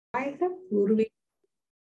வாழ்க குருவே.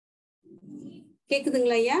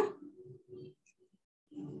 கேக்குதுங்களா ஐயா?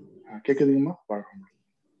 கேக்குதுங்கம்மா.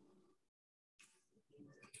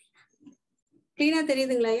 கிளீனா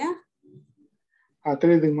தெரியுதுங்களா ஐயா?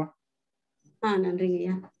 தெரியுதுங்கம்மா. நன்றிங்க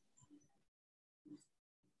ஐயா.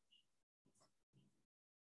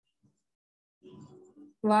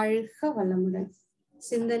 வாழ்க வளமுடன்.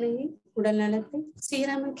 சிந்தனையை உடல் நலத்தை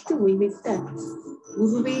சீரமைத்து ஓய்வித்த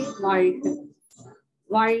குருவே வாழ்க.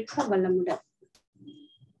 வாழ்க வளமுடன்.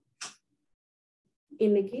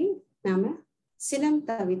 இன்னைக்கு நாம சினம்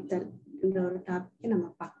தவிர்த்தல் என்ற ஒரு டாபிக்கை நம்ம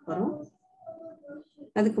பார்க்க போறோம்.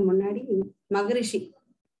 அதுக்கு முன்னாடி மகரிஷி,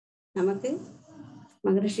 நமக்கு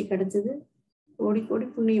மகரிஷி கிடைச்சது கோடி கோடி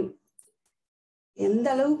புண்ணியம். எந்த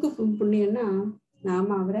அளவுக்கு புண்ணியம்னா,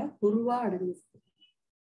 நாம அவரை குருவா அடைஞ்சிருக்கோம்.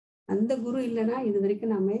 அந்த குரு இல்லைன்னா இது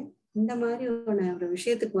வரைக்கும் நாம இந்த மாதிரி ஒரு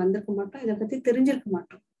விஷயத்துக்கு வந்திருக்க மாட்டோம், இதை பத்தி தெரிஞ்சிருக்க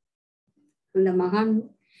மாட்டோம். அந்த மகான்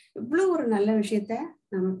எவ்வளவு ஒரு நல்ல விஷயத்த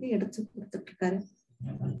நமக்கு எடுத்து கொடுத்துட்டு இருக்காரு.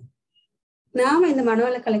 நாம இந்த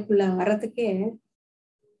மனவள கலைக்குள்ள வர்றதுக்கே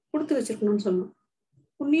கொடுத்து வச்சிருக்கணும்னு சொல்லணும்,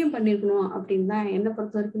 புண்ணியம் பண்ணிருக்கணும் அப்படின்னு தான் என்னை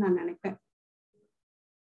பொறுத்த வரைக்கும் நான் நினைப்பேன்.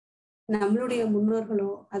 நம்மளுடைய முன்னோர்களோ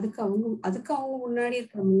அதுக்கு அவங்க முன்னாடி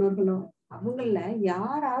இருக்கிற முன்னோர்களோ அவங்கள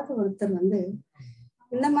யாராவது ஒருத்தர்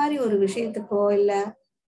இந்த மாதிரி ஒரு விஷயத்துக்கோ இல்ல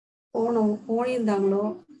போயிருந்தாங்களோ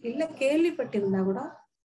இல்ல கேள்விப்பட்டிருந்தா கூட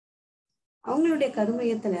அவங்களுடைய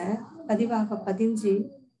கருமையத்துல பதிஞ்சு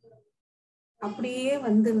அப்படியே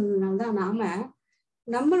வந்திருந்ததுனால்தான் நாம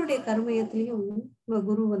நம்மளுடைய கருமையத்திலையும்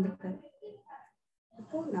குரு வந்திருக்காரு.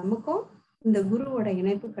 அப்போ நமக்கும் இந்த குருவோட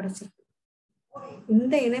இணைப்பு கிடைச்சிருக்கு.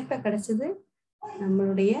 இந்த இணைப்பை கிடைச்சது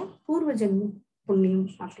நம்மளுடைய பூர்வ ஜென்ம புண்ணியம்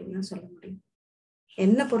அப்படின்னு சொல்ல முடியும்.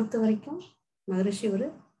 என்னை பொறுத்த வரைக்கும் மகரிஷி ஒரு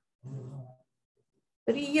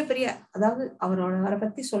பெரிய அதாவது அவரை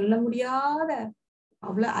பத்தி சொல்ல முடியாத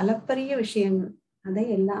அவ்வளவு அளப்பரிய விஷயங்கள், அதை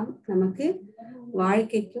எல்லாம் நமக்கு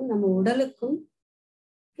வாழ்க்கைக்கும் நம்ம உடலுக்கும்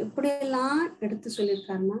எப்படியெல்லாம் எடுத்து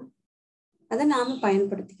சொல்லியிருக்காருன்னா அதை நாம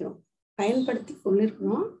பயன்படுத்தி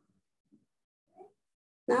கொள்ளிருக்கணும்.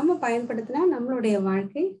 நாம பயன்படுத்தினா நம்மளுடைய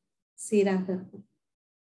வாழ்க்கை சீராக இருக்கும்.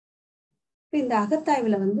 இந்த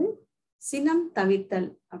அகத்தாய்வுல சினம் தவிர்த்தல்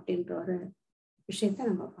அப்படின்ற ஒரு விஷயத்த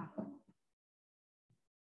நம்ம பார்க்கணும்.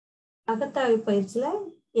 அகத்தாய்வு பயிற்சியில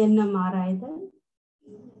எண்ணம் ஆராய்தல்,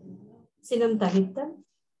 சினம் தவிர்த்தல்,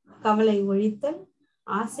 கவலை ஒழித்தல்,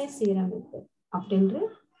 ஆசை சீரமைத்தல் அப்படின்ற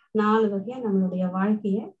 4 வகையா நம்மளுடைய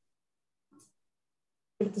வாழ்க்கைய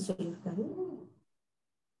எடுத்து சொல்லியிருக்காரு.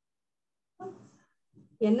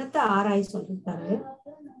 எண்ணத்தை ஆராய் சொல்லியிருக்காரு.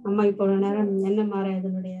 அம்மா இப்போ நேரம் எண்ணம்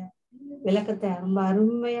ஆராய்தலுடைய விளக்கத்தை ரொம்ப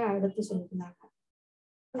அருமையா எடுத்து சொல்லியிருந்தாங்க.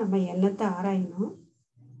 நம்ம எண்ணத்தை ஆராயணும்,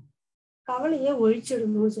 கவலையை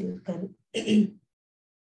ஒழிச்சிடணும்னு சொல்லியிருக்காரு.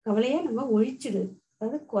 கவலையை நம்ம ஒழிச்சிடு,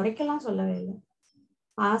 அதாவது குறைக்கலாம் சொல்லவே இல்லை.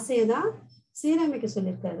 ஆசையதான் சீரமைக்க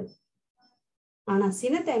சொல்லியிருக்காரு. ஆனா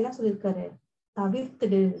சினத்தை என்ன சொல்லியிருக்காரு?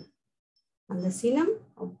 தவிர்த்துடு. அந்த சினம்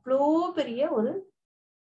அவ்வளோ பெரிய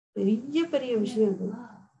விஷயம் அது,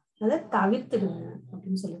 அதை தவிர்த்துடுங்க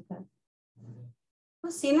அப்படின்னு சொல்லியிருக்காரு.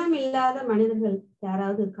 சினம் இல்லாத மனிதர்கள்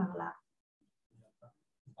யாராவது இருக்காங்களா?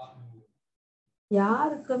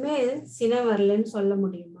 யாருக்குமே சினம் வரலன்னு சொல்ல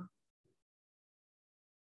முடியுமா?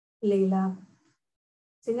 இல்லைங்களா?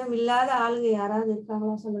 சினம் இல்லாத ஆளுங்க யாராவது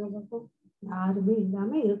இருக்காங்களா சொல்லுங்க பார்ப்போம். யாருமே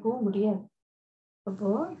இல்லாம இருக்கவும் முடியாது. அப்போ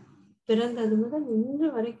பிறந்தது முதல் இன்று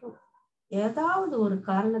வரைக்கும் ஏதாவது ஒரு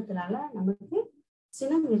காரணத்தினால நமக்கு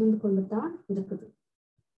சினம் இருந்து கொண்டுதான் இருக்குது.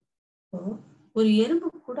 இப்போ ஒரு எறும்பு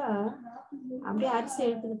கூட அப்படியே அரிசி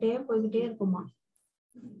எடுத்துக்கிட்டே போய்கிட்டே இருக்குமா.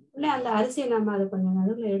 இல்லை அந்த அரிசியை நம்ம அதை கொஞ்சம்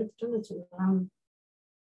நடுவில் எடுத்துட்டோம்னு வச்சுக்கலாம்,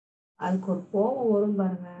 அதுக்கு ஒரு கோபம் வரும்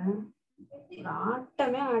பாருங்க, ஒரு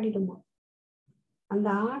ஆட்டமே ஆடிடுமா. அந்த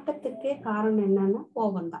ஆட்டத்துக்கே காரணம் என்னன்னா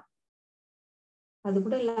கோபம்தான். அது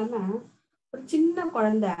கூட இல்லாம ஒரு சின்ன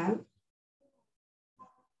குழந்தை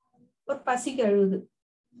ஒரு பசிக்கு அழுகுது,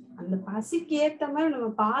 அந்த பசிக்கு ஏத்த மாதிரி நம்ம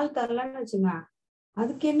பால் தரலன்னு வச்சுங்க,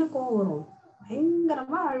 அதுக்கு என்ன கோபம் வரும்?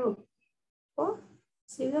 பயங்கரமா அழுவும். இப்போ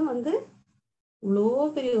சினம் இவ்வளோ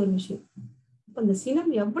பெரிய ஒரு விஷயம். இப்ப இந்த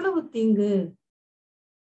சினம் எவ்வளவு தீங்கு,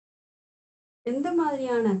 எந்த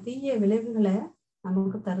மாதிரியான தீய விளைவுகளை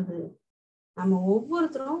நமக்கு தருது, நம்ம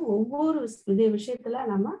ஒவ்வொருத்தரும் ஒவ்வொரு விஷயத்துல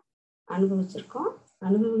நம்ம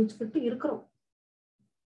அனுபவிச்சுக்கிட்டு இருக்கிறோம்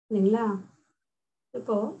இல்லைங்களா?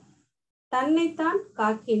 இப்போ தன்னைத்தான்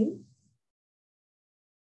காக்கின்,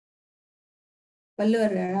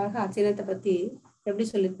 வள்ளுவர் அழகா சினத்தை பத்தி எப்படி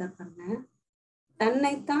சொல்லியிருக்காங்க?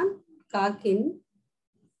 தன்னைத்தான் காக்கின்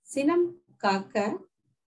சினம் காக்க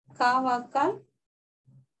காவாக்கால்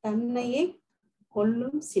தன்னையே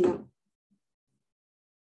கொல்லும் சினம்.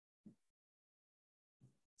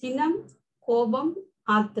 சினம், கோபம்,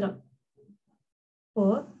 ஆத்திரம். இப்போ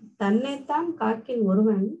தன்னைத்தான் காக்கின்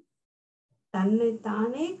ஒருவன்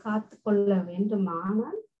தன்னைத்தானே காத்து கொள்ள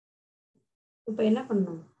வேண்டுமானால் இப்ப என்ன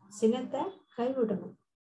பண்ணணும்? சினத்தை கைவிடணும்.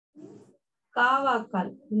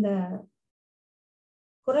 காவாக்கால், இந்த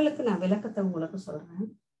குறளுக்கு நான் விளக்கத்தை உங்களுக்கு சொல்றேன்.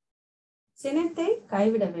 சினத்தை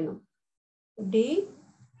கைவிட வேணும். இப்படி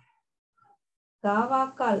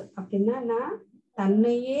காவாக்கால் அப்படின்னா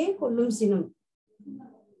தன்னையே கொல்லும் சினம்.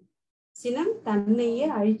 சினம் தன்னையே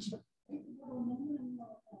அழிச்சிடும்.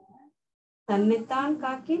 தன்னைத்தான்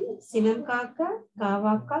காக்கின் சினம் காக்க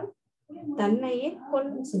காவாக்கால் தன்னையே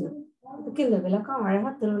கொல்லும் சினம். அதுக்கு இந்த விளக்கம் அழகா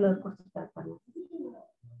திருவள்ளுவர் கொடுத்துருக்காரு.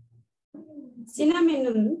 சினம்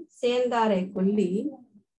என்னும் சேர்ந்தாரை கொல்லி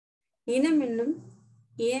இனம் என்னும்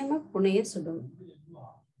ஏம புனைய சுடும்.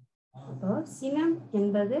 அப்போ சினம்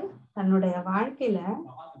என்பது தன்னுடைய வாழ்க்கையில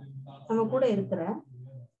நம்ம கூட இருக்கிற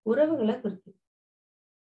உறவுகளை குறிக்கும்.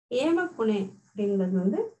 ஏம புனை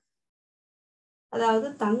அப்படிங்கிறது அதாவது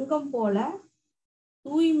தங்கம் போல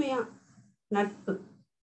தூய்மையா நட்பு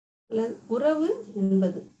உறவு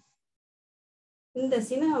என்பது. இந்த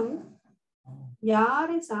சினம்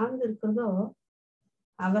யாரை சார்ந்து இருக்கிறதோ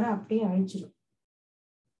அவரை அப்படியே அழிச்சிடும்.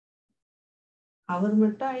 அவர்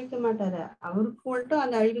மட்டும் அழிக்க மாட்டாரு, அவருக்கு மட்டும்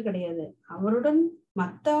அந்த அழிவு கிடையாது, அவருடன்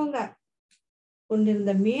மற்றவங்க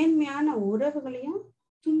கொண்டிருந்த மேன்மையான உறவுகளையும்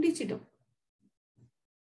துண்டிச்சிடும்.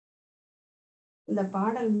 இந்த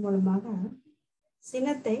பாடல் மூலமாக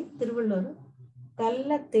சினத்தை திருவள்ளுவர்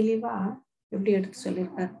நல்ல தெளிவா எப்படி எடுத்து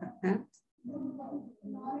சொல்லியிருக்காரு.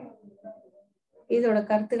 இதோட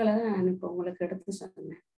கருத்துக்களை தான் நான் இப்ப உங்களுக்கு எடுத்து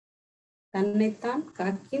சொன்னேன். தன்னைத்தான்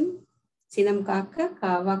காக்கின் சினம் காக்க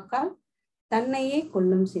காவாக்கால் தன்னையே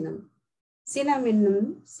கொல்லும் சினம். சினம் என்னும்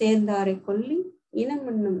சேர்ந்தாரை கொல்லி இனம்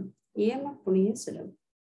என்னும் ஏம புனிய சுடும்.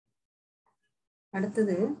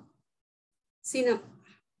 அடுத்தது சினம்.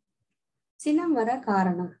 சினம் வர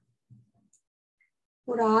காரணம்.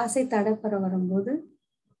 ஒரு ஆசை தடைப்பெற வரும்போது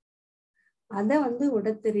அதை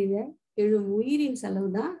உடத்தெறிய எழும் உயிரின்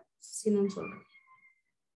செலவுதான் சினம் சொல்றோம்.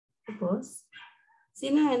 இப்போ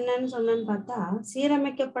சினம் என்னன்னு சொன்னு பார்த்தா,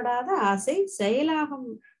 சீரமைக்கப்படாத ஆசை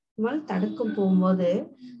செயலாகாமல் தடுக்கும் போகும்போது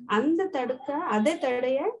அந்த அதை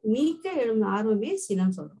தடைய நீக்க எழும் ஆர்வமே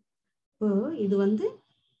சினம் சொல்றோம். இப்போ இது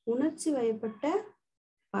உணர்ச்சி வயப்பட்ட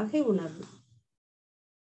பகை உணர்வு.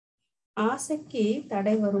 ஆசைக்கு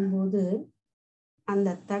தடை வரும்போது அந்த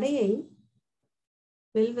தடையை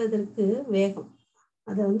வெல்வதற்கு வேகம்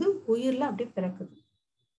அதை உயிர்ல அப்படி பிறக்குது.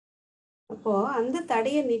 அப்போ அந்த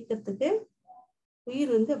தடையை நீக்கிறதுக்கு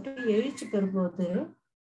உயிர் அப்படி எழுச்சி பெறும்போது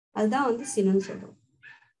அதுதான் சினம் சொல்றோம்.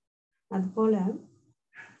 அது போல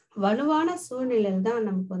வலுவான சூழ்நிலையில் தான்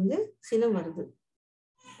நமக்கு சினம் வருது.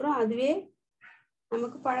 அப்புறம் அதுவே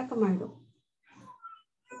நமக்கு பழக்கமாயிடும்.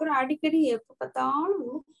 அப்புறம் அடிக்கடி எப்ப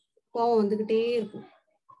பார்த்தாலும் கோபம் வந்துகிட்டே இருக்கும்.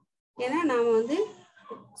 ஏன்னா நாம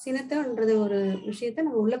சினத்தைன்றது ஒரு விஷயத்த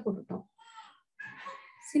நம்ம உள்ள போட்டுட்டோம்.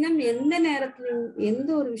 சினம் எந்த நேரத்திலையும் எந்த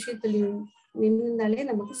ஒரு விஷயத்திலையும் நின்றாலே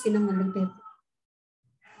நமக்கு சினம் வந்துகிட்டே இருக்கும்.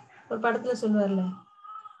 ஒரு படத்துல சொல்லுவார்ல,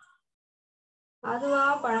 அதுவா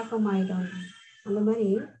பழக்கமாயிடும். அந்த மாதிரி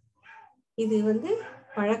இது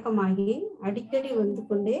பழக்கமாகி அடிக்கடி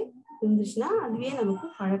கொண்டே இருந்துச்சுன்னா அதுவே நமக்கு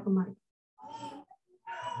பழக்கமாயிடும்.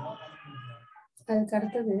 அதுக்கு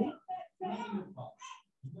அடுத்தது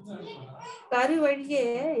கரு வழியே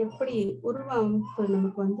எப்படி உருவ அமைப்பு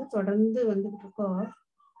நமக்கு தொடர்ந்து வந்துட்டு இருக்கோ,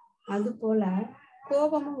 அது போல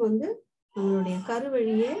கோபமும் நம்மளுடைய கரு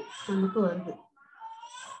வழியே நமக்கு வருது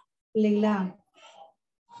இல்லைங்களா?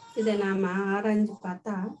 இதை நாம ஆராய்ஞ்சு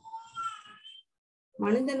பார்த்தா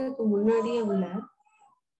மனிதனுக்கு முன்னாடியே உள்ள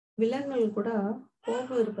விலங்குகள் கூட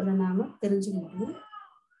கோபம் இருப்பதை நாம தெரிஞ்சுக்க முடியும்.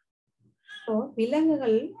 இப்போ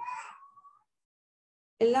விலங்குகள்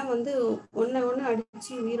எல்லாம் ஒண்ணு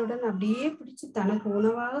அடிச்சு உயிருடன் அப்படியே பிடிச்சு தனக்கு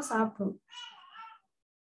உணவாக சாப்பிடும்.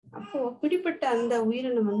 அப்போ பிடிப்பட்ட அந்த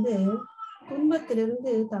உயிரினம்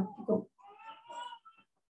துன்பத்திலிருந்து தப்பிக்கும்.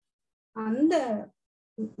 அந்த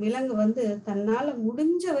விலங்கு தன்னால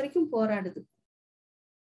முடிஞ்ச வரைக்கும் போராடுது.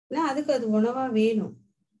 ஏன்னா அதுக்கு அது உணவா வேணும்.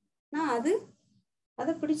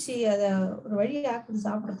 அதை பிடிச்சு அதை ஒரு வழி ஆக்குது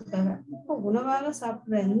சாப்பிடறதுக்காக. இப்போ உணவாக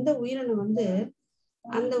சாப்பிடுற எந்த உயிரினம்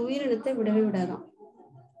அந்த உயிரினத்தை விடவே விடாதான்.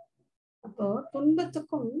 அப்போ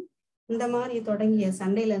துன்பத்துக்கும் இந்த மாதிரி தொடங்கிய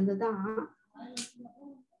சண்டையில இருந்துதான்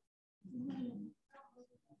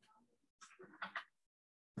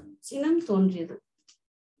சினம் தோன்றியது.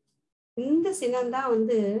 இந்த சினம்தான்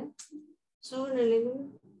சூழ்நிலையும்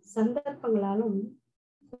சந்தர்ப்பங்களாலும்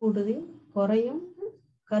கூடுது குறையும்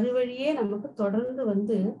கருவழியே நமக்கு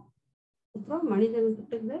தொடர்ந்து அப்புறம்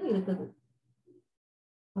மனிதன்கிட்ட இருக்குது.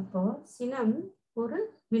 அப்போ சினம் ஒரு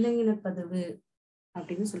விலங்கின பதிவு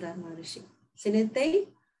அப்படின்னு சொல்றாரு மகரிஷி. சினத்தை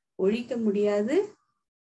ஒழிக்க முடியாது,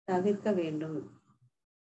 தவிர்க்க வேண்டும்.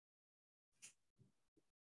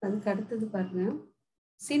 அதுக்கு அடுத்தது பாருங்க,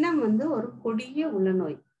 சினம் ஒரு கொடிய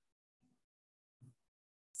உளநோய்.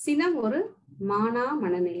 சினம் ஒரு மானா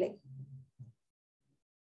மனநிலை.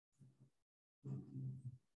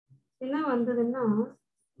 சினம் வந்ததுன்னா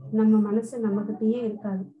நம்ம மனசு நம்மகிட்டயே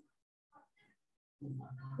இருக்காது.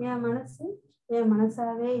 என் மனசு என்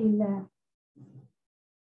மனசாவே இல்லை,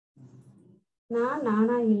 நான்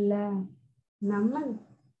நானா இல்லை,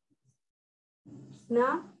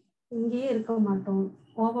 நான் இங்கேயே இருக்க மாட்டோம்.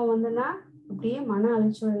 கோபம் வந்துன்னா அப்படியே மன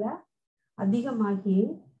அலைச்சல அதிகமாகி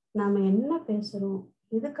நாம என்ன பேசுறோம்,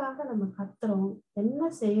 எதுக்காக நம்ம கத்துறோம், என்ன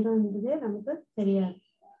செய்யறோம்ன்றதே நமக்கு தெரியாது.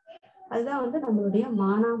 அதுதான் நம்மளுடைய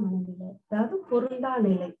மானா மனநிலை, அதாவது பொருந்தா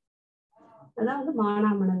நிலை. அதான் மானா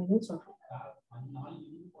மனநிலைன்னு சொல்றோம்.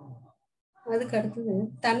 அதுக்கு அடுத்தது,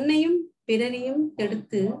 தன்னையும் பிறரையும்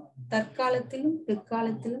கெடுத்து தற்காலத்திலும்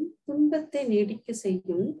பிற்காலத்திலும் துன்பத்தை நீடிக்க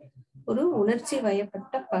செய்யும் ஒரு உணர்ச்சி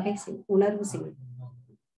வயப்பட்ட பகை உணர்வு சினம்.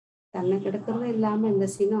 தன்னை கெடுக்கிறது இல்லாம இந்த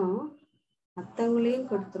சினம் மற்றவங்களையும்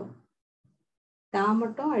கெடுத்துரும், தான்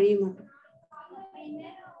மட்டும் அழிய மாட்டோம்.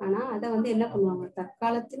 ஆனா அதை என்ன பண்ணுவாங்க,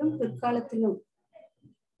 தற்காலத்திலும் பிற்காலத்திலும்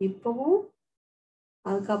இப்பவும்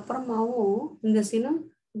அதுக்கப்புறமாவும் இந்த சினம்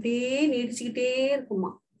அப்படியே நீடிச்சுக்கிட்டே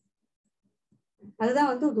இருக்குமா. அதுதான்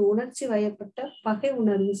ஒரு உணர்ச்சி வயப்பட்ட பகை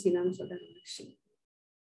உணர்வு சினம்னு சொல்ற விஷயம்.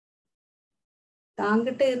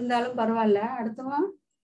 தாங்கிட்ட இருந்தாலும் பரவாயில்ல, அடுத்தவன்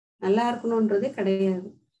நல்லா இருக்கணும்ன்றதே கிடையாது.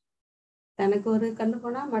 தனக்கு ஒரு கண்ணு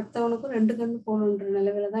போனா மற்றவனுக்கும் 2 கண்ணு போகணுன்ற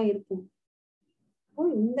நிலையில தான் இருக்கும்.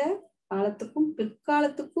 இந்த காலத்துக்கும்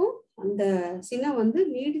பிற்காலத்துக்கும் அந்த சினம்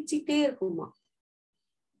நீடிச்சுட்டே இருக்குமா.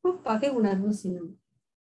 பகை உணர்வு சினம்.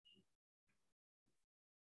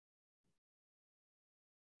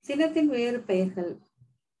 சினத்தின் வேறு பெயர்கள்: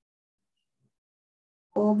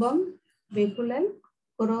 கோபம், வெகுளல்,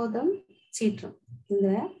 குரோதம், சீற்றம். இந்த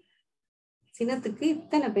சினத்துக்கு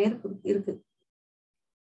இத்தனை பெயர் இருக்கு.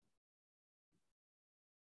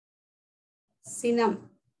 சினம்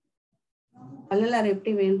வள்ளலார்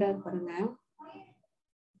எப்படி வேண்டார் பாருங்க.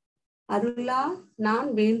 அருளா நான்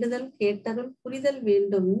வேண்டுதல் கேட்டருள் புரிதல்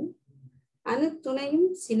வேண்டும், அணுத்துணையும்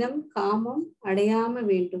சினம் காமம் அடையாம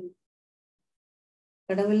வேண்டும்.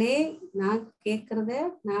 கடவுளே, நான் கேட்கறத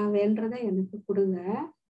நான் வேண்டத எனக்கு கொடுங்க.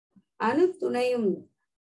 அணுத்துணையும்,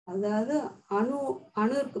 அதாவது அணு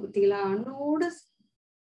இருக்கு பார்த்தீங்களா, அணுவோட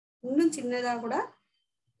இன்னும் சின்னதா கூட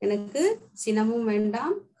எனக்கு சினமும்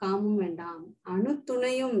வேண்டாம், காமும் வேண்டாம்.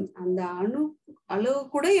 அணுத்துணையும், அந்த அணு அளவு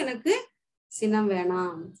கூட எனக்கு சினம்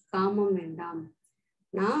வேணாம், காமம் வேண்டாம்,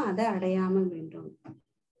 நான் அதை அடையாம வேண்டும்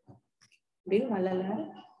அப்படின்னு வள்ளலார்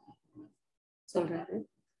சொல்றாரு.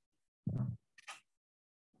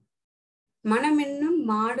 மனமென்னும்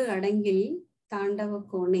மாடு அடங்கில் தாண்டவ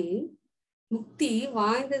கோணே, முக்தி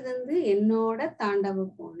வாய்ந்தது என்னோட தாண்டவ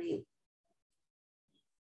கோணே.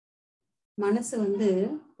 மனசு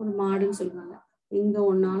ஒரு மாடுன்னு சொல்லுவாங்க. இங்க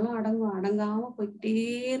ஒன்னாலும் அடங்காம போய்கிட்டே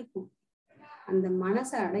இருக்கும். அந்த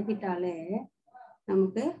மனசை அடக்கிட்டாலே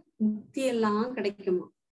நமக்கு முக்தி எல்லாம் கிடைக்குமா.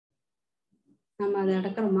 நம்ம அதை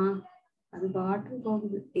அடக்கிறோமா? அது பாட்டு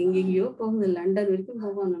போகுது, எங்கெங்கயோ போகுது, லண்டன் வரைக்கும்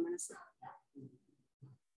போகும் அந்த மனசு.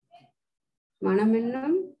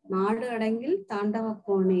 மனமென்னும் மாடு அடங்கில் தாண்டவ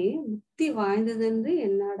கோணே, முக்தி வாய்ந்தது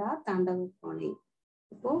என்னடா தாண்டவ கோணே.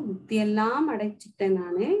 இப்போ முக்தி எல்லாம் அடைச்சிட்டேன்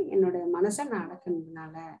நானு, என்னோட மனசை நான்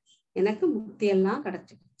அடக்கினதுனால எனக்கு முக்தி எல்லாம்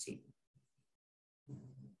கிடைச்சிடுச்சு.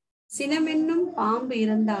 சினமென்னும் பாம்பு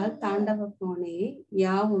இருந்தால் தாண்டவ கோணே,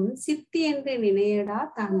 யாவும் சித்தி என்று நினையடா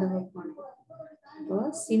தாண்டவ கோணே. இப்போ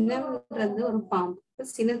சினம்ன்றது ஒரு பாம்பு.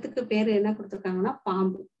 சினத்துக்கு பேரு என்ன கொடுத்துருக்காங்கன்னா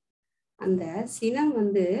பாம்பு. அந்த சினம்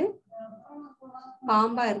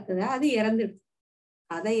பாம்பா இருக்குது, அது இறந்துடுது.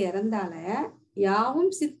 அதை இறந்தால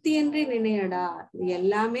யாவும் சித்தி என்று நினையடா,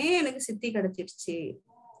 எல்லாமே எனக்கு சித்தி கிடைச்சிடுச்சு.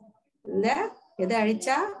 இந்த எதை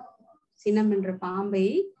அழிச்சா, சினம் என்ற பாம்பை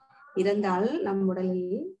இறந்தால் நம்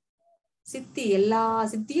உடலில் சித்தி, எல்லா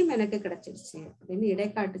சித்தியும் எனக்கு கிடைச்சிடுச்சு அப்படின்னு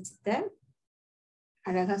இடைக்காட்டு சித்தர்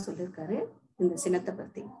அழகா சொல்லியிருக்காரு இந்த சினத்தை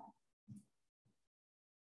பத்தி.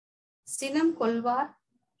 சினம் கொள்வார்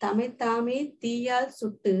தமைத்தாமே தீயால்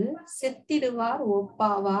சுட்டு செத்திடுவார்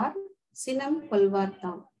ஒப்பாவார், சினம் கொள்வார்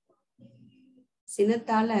தாம்.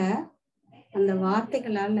 சினத்தால, அந்த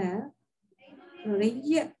வார்த்தைகளால,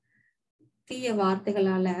 நிறைய தீய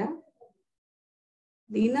வார்த்தைகளால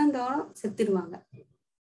தினந்தோறும் செத்துடுவாங்க.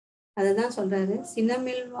 அததான் சொல்றாரு,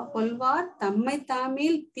 சினமில் கொள்வார் தம்மை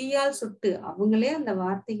தாமேல் தீயால் சுட்டு. அவங்களே அந்த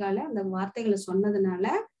வார்த்தைகளை சொன்னதுனால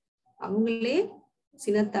அவங்களே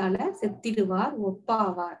சினத்தால செத்திடுவார்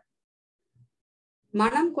ஒப்பாவார்.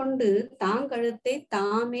 மனம் கொண்டு தாங்கழுத்தை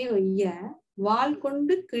தாமே ஒய்ய வாள்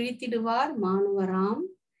கொண்டு கிழித்திடுவார் மாணுவராம்,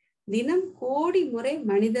 தினம் கோடி முறை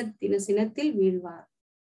மனிதர் சினத்தில் வீழ்வார்.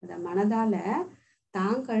 அத மனதால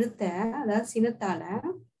தான் கழுத்த, அதாவது சினத்தால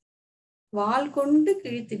வாள் கொண்டு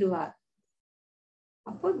கிழித்திடுவார்.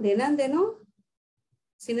 அப்போ தினம் தினம்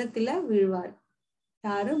சினத்துல வீழ்வார்.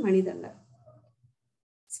 யாரு? மனிதங்க.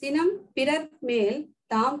 சினம் பிறர் மேல்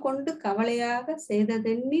தாம் கொண்டு கவலையாக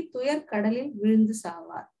செய்ததெண்ணி துயர் கடலில் விழுந்து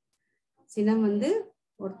சாவார். சினம்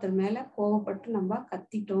ஒருத்தர் மேல கோவப்பட்டு நம்ம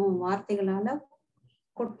கத்திட்டோம், வார்த்தைகளால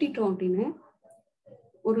கொட்டிட்டோம் அப்படின்னு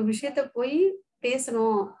ஒரு விஷயத்த போய்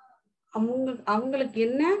பேசணும். அவங்களுக்கு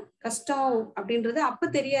என்ன கஷ்டம் அப்படின்றது அப்ப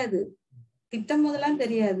தெரியாது, திட்டம் போதெல்லாம்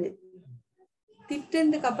தெரியாது,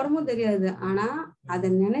 திட்டத்துக்கு அப்புறமும் தெரியாது. ஆனா அதை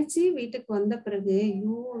நினைச்சு வீட்டுக்கு வந்த பிறகு,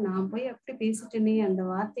 ஐயோ நான் போய் அப்படி பேசிட்டேனே, அந்த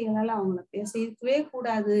வார்த்தைகளால அவங்கள பேசவே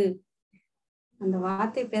கூடாது, அந்த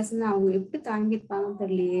வார்த்தையை பேசினா அவங்க எப்படி தாங்கிருப்பாங்கன்னு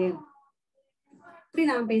தெரியலையே, எப்படி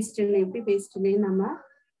நான் பேசிட்டேனே, எப்படி பேசிட்டேனே.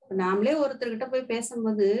 நாமளே ஒருத்தர்கிட்ட போய்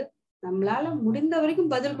பேசும்போது நம்மளால முடிந்த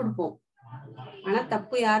வரைக்கும் பதில் கொடுப்போம். ஆனா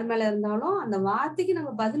தப்பு யார் மேல இருந்தாலும் அந்த வார்த்தைக்கு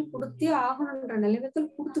நம்ம பதில் கொடுத்தே ஆகணும்ன்ற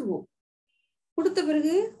நிலையத்தில் கொடுத்துருவோம். கொடுத்த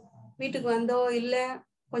பிறகு வீட்டுக்கு வந்தோ இல்ல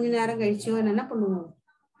கொஞ்ச நேரம் கழிச்சோ என்ன பண்ணுவோம்,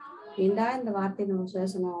 ஏண்டா இந்த வார்த்தையை நம்ம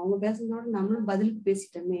பேசணும், அவங்க பேசுனதோட நம்மளும் பதிலுக்கு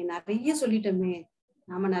பேசிட்டோமே, நிறைய சொல்லிட்டோமே,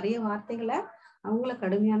 நாம நிறைய வார்த்தைகளை அவங்கள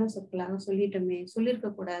கடுமையான சொற்களாக சொல்லிட்டோமே, சொல்லியிருக்க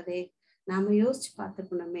கூடாதே, நாம யோசிச்சு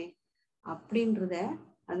பார்த்துக்கணுமே அப்படின்றத,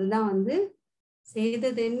 அதுதான்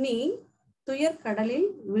செய்ததெண்ணி துயர் கடலில்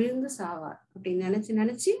விழுந்து சாவார் அப்படின்னு நினைச்சு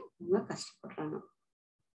நினைச்சு அவங்க கஷ்டப்படுறாங்க.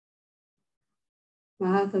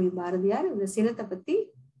 மகாகவி பாரதியார் இந்த சினத்தை பத்தி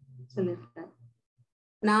சொல்லியிருக்கார்.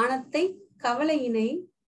 நாணத்தை கவலையினை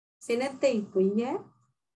சினத்தை பொய்ய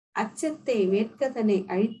அச்சத்தை வேட்கதனை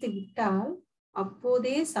அழித்து விட்டால்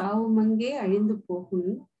அப்போதே சாவுமங்கே அழிந்து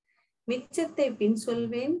போகும். மிச்சத்தை பின்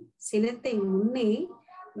சொல்வேன் சினத்தை முன்னே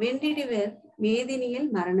வென்றிடுவர் மேதினியில்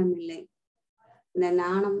மரணமில்லை. இந்த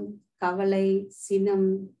நாணம், கவலை, சினம்,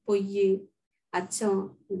 பொய், அச்சம்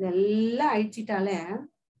இதெல்லாம் அழிச்சிட்டாலே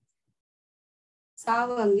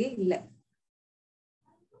சாவு அங்கே இல்லை.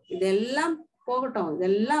 இதெல்லாம் போகட்டும்,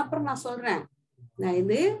 இதெல்லாம் அப்புறம் நான் சொல்றேன். நான்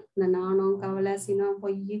இந்த நாணம், கவலை, சினம்,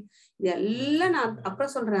 பொய் இதெல்லாம் நான்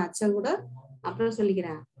அப்புறம் சொல்றேன், அச்சம் கூட அப்புறம்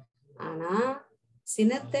சொல்லிக்கிறேன். ஆனா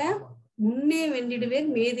சினத்தை முன்னே வென்றிடுவேன்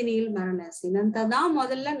மேதினியில் மரண, சினத்தை தான்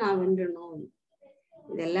முதல்ல நான் வென்றணும்,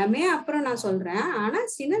 இதெல்லாமே அப்புறம் நான் சொல்றேன். ஆனா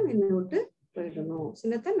சினம் என்னை விட்டு போயிடணும்,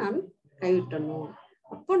 சினத்தை நான் கைவிட்டணும்,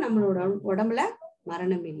 அப்போ நம்மளோட உடம்புல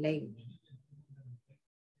மரணம் இல்லை.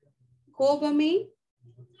 கோபமே,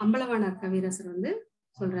 அம்பலவாணர் கவிரசர்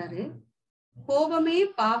சொல்றாரு, கோபமே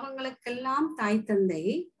பாவங்களுக்கெல்லாம் தாய் தந்தை,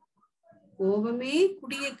 கோபமே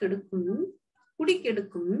குடி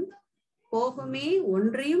கெடுக்கும், கோபமே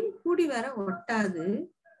ஒன்றையும் கூடி வர ஒட்டாது,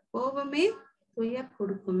 கோபமே துயர்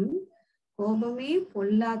கொடுக்கும், கோபமே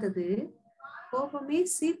பொல்லாதது, கோபமே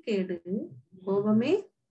சீர்கேடு, கோபமே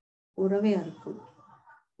உறவே அறுக்கும்.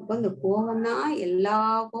 அப்ப இந்த கோபம்தான் எல்லா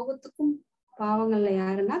கோபத்துக்கும் பாவங்கள்ல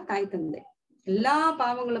யாருன்னா தாய் தந்தை. எல்லா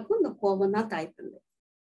பாவங்களுக்கும் இந்த கோபம் தான் தாய் தந்தை.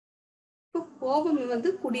 இப்போ கோபம்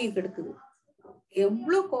குடியை கெடுக்குது.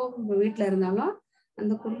 எவ்வளவு கோபம் வீட்டுல இருந்தாலும்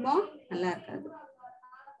அந்த குடும்பம் நல்லா இருக்காது.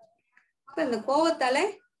 இப்ப இந்த கோபத்தால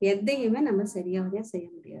எதையுமே நம்ம சரியாவதே செய்ய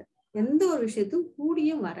முடியாது, எந்த ஒரு விஷயத்தும்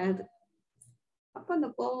கூடியும் வராது. அப்ப அந்த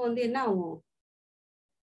கோபம் என்ன ஆகும்,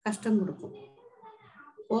 கஷ்டம் கொடுக்கும்.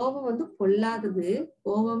 கோபம் பொல்லாதது,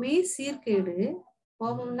 கோபமே சீர்கேடு,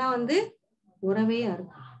 கோபம்னா உறவே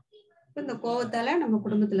இருக்கும். இந்த கோபத்தால நம்ம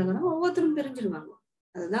குடும்பத்துல கூட ஒவ்வொருத்தரும் பிரிஞ்சிருவாங்க.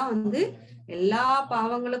 அதுதான் எல்லா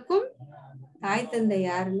பாவங்களுக்கும் தாய் தந்தை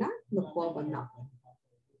யாருன்னா இந்த கோபம் தான்.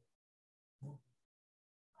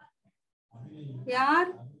 யார்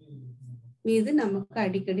மீது நமக்கு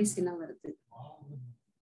அடிக்கடி சினம் வருது?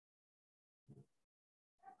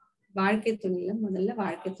 வாழ்க்கை துணையில முதல்ல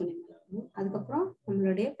வாழ்க்கை துணை மேல வரும், அதுக்கப்புறம்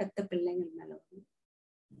நம்மளுடைய பெத்த பிள்ளைங்கள் மேல வரும்,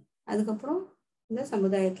 அதுக்கப்புறம் இந்த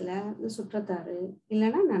சமுதாயத்துல இந்த சுற்றத்தாரு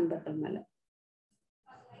இல்லைன்னா நண்பர்கள் மேல.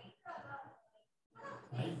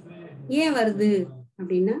 ஏன் வருது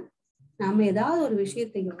அப்படின்னா, நாம ஏதாவது ஒரு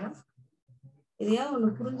விஷயத்தையோ எதையாவது ஒண்ணு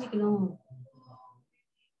புரிஞ்சுக்கணும்,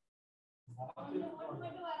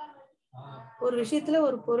 ஒரு விஷயத்துல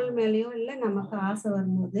ஒரு பொருள் மேலயோ இல்ல நமக்கு ஆசை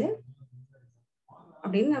வரும்போது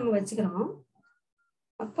அப்படின்னு நம்ம வச்சுக்கிறோம்.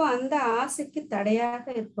 அப்போ அந்த ஆசைக்கு தடையாக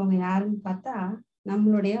இருப்பவங்க யாருன்னு பார்த்தா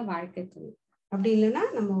நம்மளுடைய வாழ்க்கை துணை, அப்படி இல்லைன்னா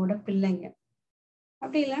நம்மளோட பிள்ளைங்க,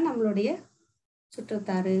 அப்படி இல்லைன்னா நம்மளுடைய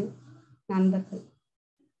சுற்றத்தாரு, நண்பர்கள்.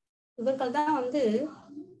 இவர்கள் தான்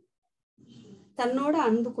தன்னோட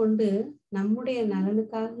அன்பு கொண்டு நம்முடைய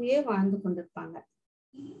நலனுக்காகவே வாழ்ந்து கொண்டிருப்பாங்க.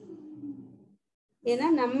 ஏன்னா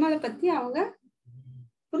நம்மளை பத்தி அவங்க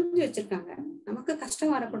புரிஞ்சு வச்சிருக்காங்க. நமக்கு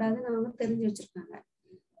கஷ்டம் வரக்கூடாதுன்னு அவங்க தெரிஞ்சு வச்சிருக்காங்க.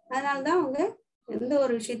 அதனாலதான் அவங்க எந்த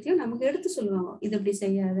ஒரு விஷயத்தையும் நமக்கு எடுத்து சொல்லுவாங்க. இது இப்படி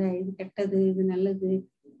செய்யாத, இது கெட்டது, இது நல்லது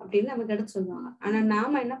அப்படின்னு நமக்கு எடுத்து சொல்லுவாங்க. ஆனா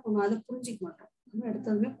நாம என்ன பண்ணுவோம், அதை புரிஞ்சிக்க மாட்டோம். நம்ம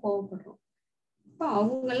எடுத்ததுமே கோவப்படுறோம். இப்போ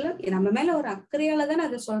அவங்கள நம்ம மேல ஒரு அக்கறையால தானே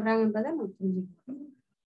அதை சொல்றாங்கன்றதை நம்ம புரிஞ்சுக்க மாட்டோம்.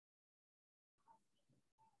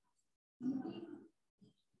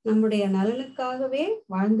 நம்முடைய நலனுக்காகவே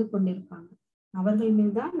வாழ்ந்து கொண்டிருப்பாங்க. அவர்கள்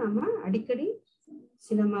மீதுதான் நாம அடிக்கடி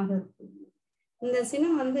சினமாக இருக்கும். இந்த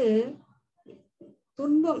சினம்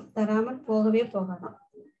துன்பம் தராமல் போகவே போகாதான்.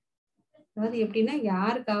 அதாவது எப்படின்னா,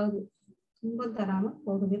 யாருக்காவது துன்பம் தராமல்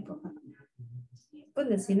போகவே போகாதான். இப்ப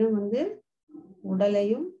இந்த சினம்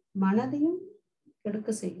உடலையும் மனதையும்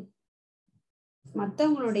கெடுக்க செய்யும்.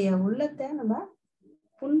 மற்றவங்களுடைய உள்ளத்தை நம்ம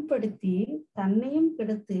புண்படுத்தி தன்னையும்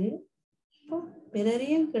கெடுத்து இப்போ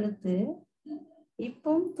பிறரையும் கெடுத்து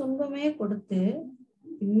இப்போ துன்பமே கொடுத்து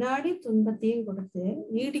பின்னாடி துன்பத்தையும் கொடுத்து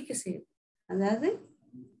நீடிக்க செய்யும். அதாவது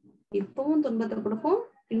இப்பவும் துன்பத்தை கொடுக்கும்,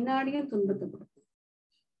 பின்னாடியும் துன்பத்தை கொடுக்கும்.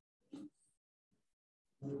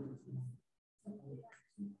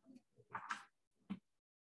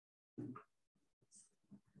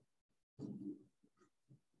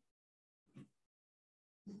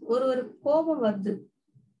 ஒரு கோபம் வருது,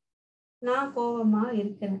 நான் கோபமா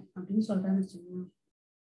இருக்கிறேன் அப்படின்னு சொல்றேன்னு வச்சுக்கோங்க.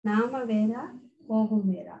 நாம வேறா, கோபம்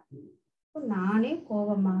வேறா. நானே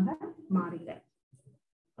கோபமாக மாறுகிறேன்.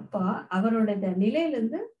 அப்போ அவருடைய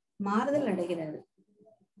நிலையிலிருந்து மாறுதல் அடைகிறாரு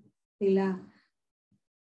இல்லைங்களா?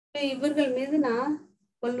 இவர்கள் மீது நான்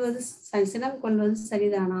சினம் கொள்வது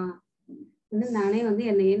சரிதானா நானே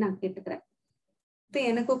என்னையே நான் கேட்டுக்கிறேன். இப்ப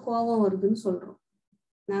எனக்கு கோபம் வருதுன்னு சொல்றோம்.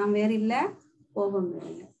 நான் வேற இல்ல, கோபம் வேற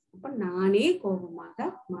இல்லை. அப்ப நானே கோபமாக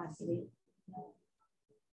மாறுகிறேன்.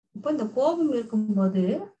 இப்போ இந்த கோபம் இருக்கும்போது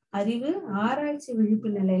அறிவு ஆராய்ச்சி விழிப்பு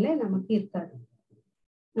நிலையில நமக்கு இருக்காது.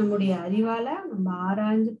 நம்முடைய அறிவால நம்ம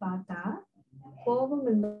ஆராய்ஞ்சு பார்த்தா கோபம்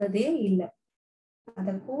என்பதே இல்லை.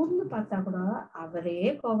 அதை கூர்ந்து பார்த்தா கூட அவரே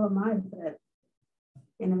கோபமா இருக்கிறாரு.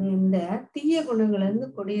 எனவே இந்த தீய குணங்கள்ல இருந்து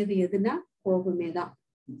கொடியது எதுனா கோபமே தான்.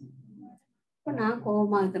 இப்ப நான்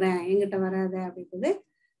கோபமா இருக்கிறேன், என்கிட்ட வராத அப்படின்றது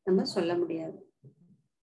நம்ம சொல்ல முடியாது.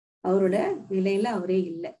 அவரோட நிலையில அவரே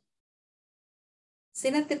இல்லை.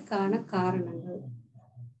 சினத்திற்கான காரணங்கள்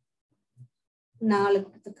 4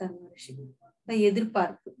 கொடுத்துருக்காங்க ரிஷி.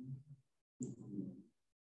 எதிர்பார்ப்பு.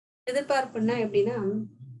 எதிர்பார்ப்புன்னா எப்படின்னா,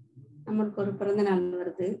 நம்மளுக்கு ஒரு பிறந்த நாள்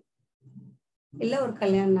வருது, இல்ல ஒரு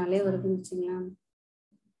கல்யாண நாளே வருதுன்னு வச்சுக்கலாம்.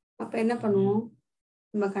 அப்ப என்ன பண்ணுவோம்,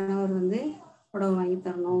 நம்ம கணவர் புடவை வாங்கி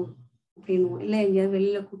தரணும் அப்படின்னுவோம், இல்ல எங்கேயாவது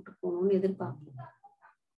வெளியில கூப்பிட்டு போகணும்னு எதிர்பார்ப்போம்.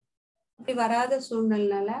 அப்படி வராத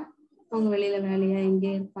சூழ்நிலைனால அவங்க வெளியில வேலையா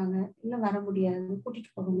எங்கேயே இருப்பாங்க, இல்ல வர முடியாது, கூட்டிட்டு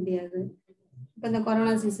போக முடியாது. இப்ப இந்த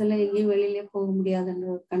கொரோனா சீசன்ல எங்கேயும் வெளியிலே போக முடியாதுன்ற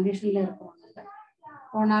ஒரு கண்டிஷன்ல இருக்கிறோம்.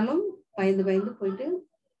 போனாலும் பயந்து பயந்து போயிட்டு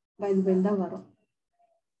பயந்து பயந்து தான் வரும்.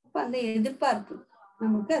 அப்ப அந்த எதிர்பார்ப்பு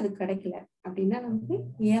நமக்கு அது கிடைக்கல அப்படின்னா நமக்கு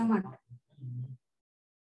ஏமாற்றம்.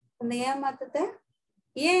 அந்த ஏமாற்றத்தை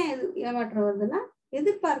ஏன் ஏமாற்றம் வருதுன்னா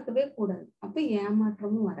எதிர்பார்க்கவே கூடாது, அப்ப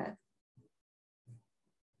ஏமாற்றமும் வராது.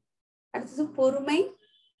 அடுத்தது பொறுமை,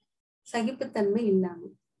 சகிப்புத்தன்மை இல்லாம.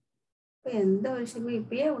 இப்ப எந்த விஷயமும்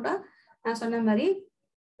இப்பயே கூட நான் சொன்ன மாதிரி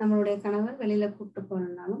நம்மளுடைய கணவர் வெளியில கூப்பிட்டு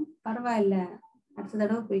போனாலும் பரவாயில்ல, அடுத்த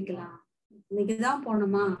தடவை போய்க்கலாம், இன்னைக்குதான்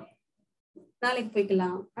போனோமா, நாளைக்கு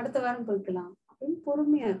போய்க்கலாம், அடுத்த வாரம் போய்க்கலாம் அப்படின்னு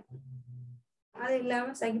பொறுமையா இருக்கும். அது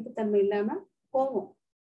இல்லாம சகிப்புத்தன்மை இல்லாம கோபம்,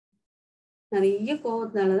 நிறைய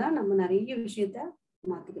கோபத்தினாலதான் நம்ம நிறைய விஷயத்த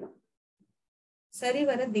மாத்திக்கிறோம்.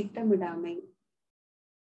 சரிவர திட்டமிடாமை.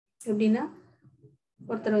 எப்படின்னா,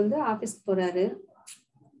 ஒருத்தர் ஆபீஸ்க்கு போறாரு,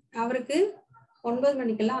 அவருக்கு 9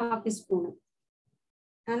 மணிக்கெல்லாம் ஆபீஸ் போகணும்.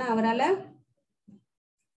 ஆனா அவரால்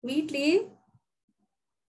வீட்லயே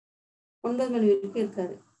 9 மணி வரைக்கும்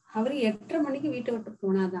இருக்காரு. அவரு 8:30 மணிக்கு வீட்டை விட்டு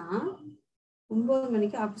போனாதான் 9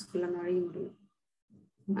 மணிக்கு ஆபீஸ்க்குள்ள நுழைய முடியும்.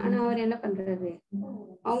 ஆனா அவர் என்ன பண்றாரு,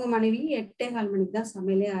 அவங்க மனைவி 8:15 மணிக்கு தான்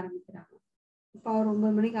சமையலே ஆரம்பிக்கிறாங்க. இப்ப அவர்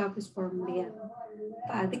 9 மணிக்கு ஆபீஸ் போட முடியாது.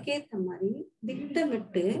 இப்ப அதுக்கேற்ற மாதிரி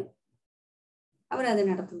திட்டமிட்டு அவர் அதை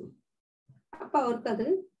நடத்தணும். அப்ப அவருக்கு அது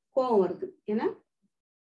கோபம் வருது, ஏன்னா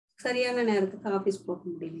சரியான நேரத்துக்கு ஆபீஸ் போக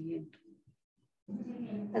முடியலையே.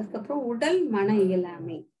 அதுக்கப்புறம் உடல் மன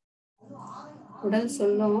இயலாமை. உடல்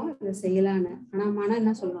சொல்லும் இதை செய்யலான்னு, ஆனா மனம்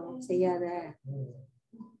என்ன சொல்லும், செய்யாத.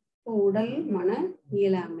 உடல் மன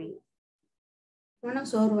இயலாமை. மனம்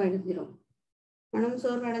சோர்வடைஞ்சிடும். மனம்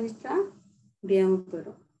சோர்வடைஞ்சிட்டா முடியாம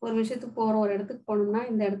போயிடும். ஒரு விஷயத்துக்கு போறோம், ஒரு இடத்துக்கு போனோம்னா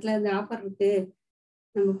இந்த இடத்துல இந்த ஆஃபர் இருக்கு,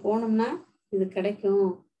 நம்ம போனோம்னா இது கிடைக்கும்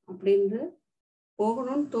அப்படின்னு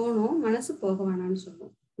போகணும்னு தோணும், மனசு போக வேணாம்னு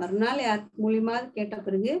சொல்லும். மறுநாள் யார் மூலியமா கேட்ட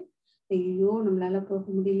பிறகு ஐயோ நம்மளால போக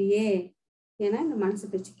முடியலையே, ஏன்னா இந்த மனசு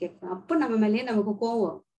பேச்சு கேட்கும். அப்ப நம்ம மேலேயே நமக்கு கோவம்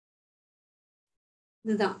வரும்.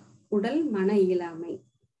 இதுதான் உடல் மன இயலாமை.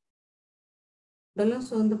 உடலும்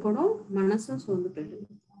சோர்ந்து போடும், மனசும் சோர்ந்து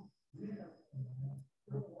போயிடும்.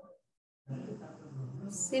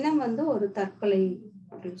 சினம் வந்து ஒரு தற்கொலை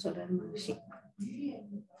அப்படின்னு சொல்றாரு மகரிஷி.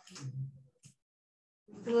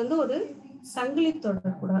 இது வந்து ஒரு சங்கிலி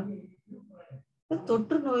தொடர் கூட,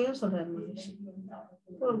 தொற்று நோயும் சொல்றாரு மகரிஷி.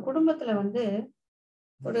 ஒரு குடும்பத்துல வந்து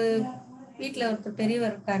ஒரு வீட்டுல ஒருத்தர்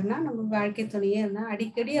பெரியவர் இருக்காருன்னா, நம்ம வாழ்க்கை துணையே இருந்தா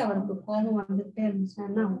அடிக்கடி அவருக்கு கோபம் வந்துட்டே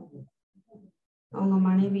இருந்துச்சுன்னா அவங்க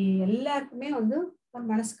மனைவி எல்லாருக்குமே வந்து ஒரு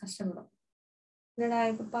மனசு கஷ்டப்படும். என்னடா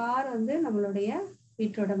இப்ப பாரு வந்து நம்மளுடைய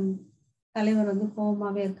வீட்டோட தலைவர் வந்து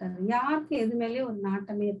கோபமாவே இருக்காரு, யாருக்கும் எது மேலேயும் ஒரு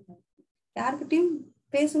நாட்டமே இருக்காது, யாருக்கிட்டையும்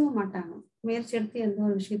பேசவும் மாட்டாங்க, முயற்சி எடுத்து எந்த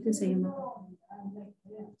ஒரு விஷயத்தையும் செய்ய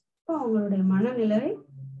மாட்டாங்க. இப்போ அவங்களுடைய மனநிலை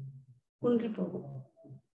குன்றி போகும்.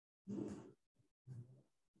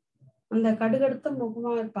 அந்த கடுகடுத்த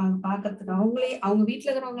முகமா இருப்பாங்க பாக்குறதுக்கு. அவங்க வீட்டுல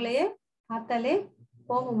இருக்கிறவங்களையே பார்த்தாலே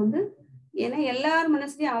கோபம் வந்து, ஏன்னா எல்லார்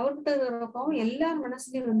மனசுலயும் அவர்கிட்ட இருக்கிற கோபம் எல்லார்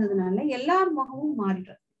மனசுலயும் வந்ததுனால எல்லார் முகமும்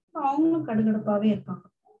மாறிடுறாங்க. அவங்களும் கடுகடுப்பாவே இருப்பாங்க.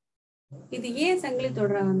 இது ஏன் சங்கிலி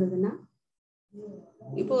தொடரா வந்ததுன்னா,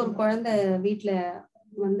 இப்போ ஒரு குழந்தை வீட்டுல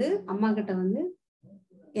வந்து அம்மா கிட்ட வந்து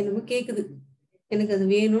என்னமோ கேக்குது, எனக்கு அது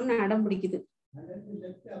வேணும்னு அடம் பிடிக்குது.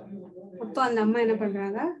 அப்ப அந்த அம்மா என்ன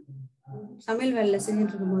பண்றாங்க, சமையல் வேலையில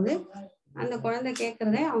செஞ்சுட்டு இருக்கும்போது அந்த குழந்தை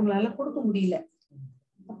கேட்கறத அவங்களால கொடுக்க முடியல.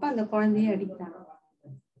 அப்ப அந்த குழந்தைய அடிக்கிறாங்க.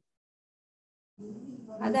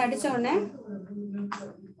 அதை அடிச்ச உடனே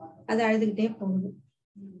அது அழுதுகிட்டே போகுது.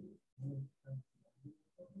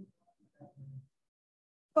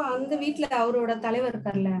 இப்போ அந்த வீட்டுல அவரோட தலைவர்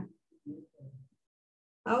இருக்கார்ல,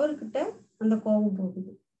 அவர்கிட்ட அந்த கோபம்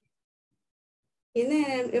போகுது. என்ன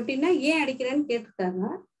எப்படின்னா, ஏன் அடிக்கிறேன்னு கேட்டிருக்காங்க.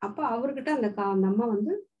 அப்ப அவர்கிட்ட அந்த அம்மா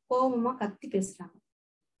வந்து கோபமா கத்தி பேசுறாங்க.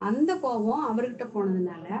 அந்த கோபம் அவர்கிட்ட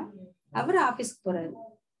போனதுனால அவர் ஆபீஸ்க்கு போறாரு.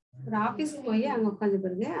 ஒரு ஆபீஸ்க்கு போய் அங்க உட்காந்து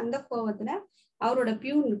பிறகு அந்த கோபத்துல அவரோட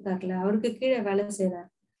பியூன் இருக்காருல்ல, அவருக்கு கீழே வேலை செய்யறாரு,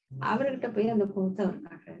 அவர்கிட்ட போய் அந்த கோபத்தை அவர்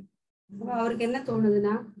காட்டுறாரு. அப்ப அவருக்கு என்ன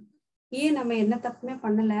தோணுதுன்னா, ஏன் நம்ம என்ன தப்புமே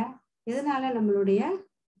பண்ணல, எதனால நம்மளுடைய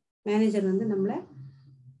மேனேஜர் வந்து நம்மள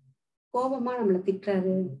கோபமா நம்மளை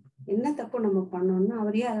திட்டுறாரு, என்ன தப்பு நம்ம பண்ணோம்னு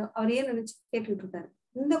அவரையே நினைச்சு கேட்டுட்டு இருக்காரு.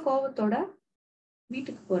 இந்த கோபத்தோட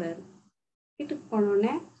வீட்டுக்கு போறாரு. வீட்டுக்கு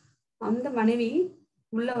போனோடனே அந்த மனைவி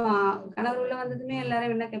கணவர் உள்ள வந்ததுமே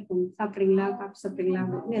எல்லாரும் என்ன கேட்போம், சாப்பிடுறீங்களா, காப்பி சாப்பிடுறீங்களா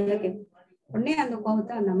அப்படின்னு எல்லாம் கேட்போம். உடனே அந்த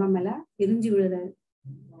கோபத்தை அந்த அம்மா மேல எரிஞ்சு விழுறாரு.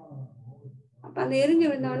 அப்ப அந்த எரிஞ்சு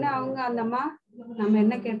விழுந்த உடனே அந்த அம்மா, நம்ம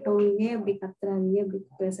என்ன கேட்டோம், ஏன் அப்படி கத்துறாரு, ஏன் அப்படி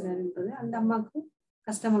பேசுறாருன்றது அந்த அம்மாவுக்கு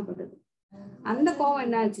கஷ்டமாப்படுது. அந்த கோபம்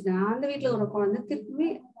என்ன ஆச்சுன்னா, அந்த வீட்டுல ஒரு குழந்தை திருப்பி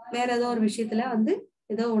வேற ஏதோ ஒரு விஷயத்துல வந்து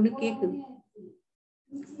ஏதோ ஒண்ணு கேக்குது.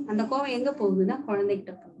 அந்த கோபம் எங்க போகுதுன்னா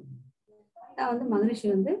குழந்தைகிட்ட போகுது. அதான் வந்து மகரிஷி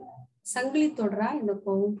வந்து சங்கிலி தொடரா இந்த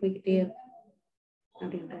கோபம் போய்கிட்டே இருக்கு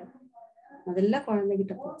அப்படின்றாரு. முதல்ல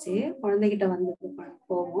குழந்தைகிட்ட போச்சு, குழந்தைகிட்ட வந்தது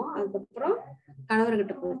கோபம், அதுக்கப்புறம்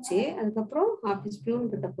கணவர்கிட்ட போச்சு, அதுக்கப்புறம் ஆபீஸ் பியூன்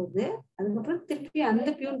கிட்ட போகுது, அதுக்கப்புறம் திருப்பி அந்த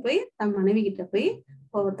பியூன் போய் தன் மனைவி கிட்ட போய்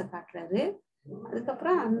கோபத்தை காட்டுறாரு.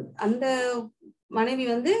 அதுக்கப்புறம் அந்த மனைவி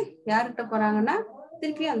வந்து யார்கிட்ட போறாங்கன்னா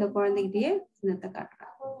திருப்பி அந்த குழந்தைகிட்டயே சின்னத்தை காட்டுறாங்க.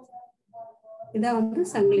 இதான் வந்து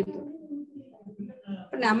சங்கிலி தொடர்.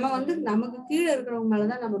 இப்ப நம்ம வந்து நமக்கு கீழே இருக்கிறவங்க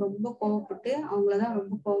மேலதான் நம்ம ரொம்ப கோபப்பட்டு அவங்களதான்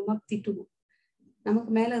ரொம்ப கோபமா திட்டுவோம்.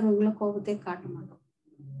 நமக்கு மேல இருக்கிறவங்கள கோபத்தையே காட்ட மாட்டோம்.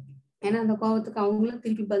 ஏன்னா அந்த கோபத்துக்கு அவங்களும்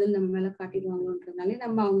திருப்பி பதில் நம்ம மேல காட்டிடுவாங்கன்றதுனாலே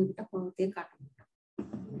நம்ம அவங்க கிட்ட கோபத்தையே காட்ட மாட்டோம்.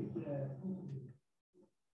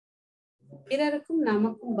 பிறருக்கும்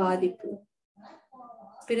நமக்கும் பாதிப்பு.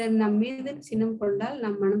 பிறர் நம் மீது சினம் கொண்டால்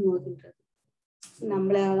நம் மனம் மோதுன்றது.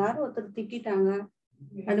 நம்மள யாராவது ஒருத்தர் திட்டாங்க,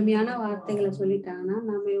 கடுமையான வார்த்தைகளை சொல்லிட்டாங்கன்னா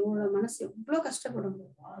நம்ம எவ்வளவு மனசு எவ்வளவு கஷ்டப்படும்.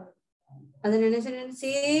 அதை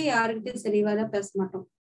நினைச்சே யாருக்கிட்டையும் சரிவாத பேச மாட்டோம்.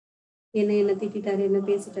 என்ன திட்டாரு, என்ன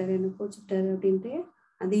பேசிட்டாரு, என்ன கோச்சிட்டாரு அப்படின்ட்டு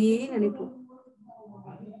அதையே நினைப்போம்.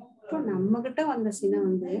 இப்போ நம்ம கிட்ட வந்த சினம்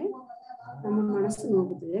வந்து நம்ம மனசு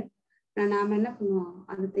நோக்குது. நாம என்ன பண்ணுவோம்,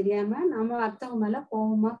 அது தெரியாம நாம அர்த்தவங்க மேல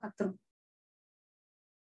கோபமா கத்துறோம்.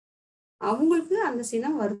 அவங்களுக்கு அந்த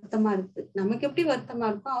சினம் வருத்தமா இருக்கு. நமக்கு எப்படி வருத்தமா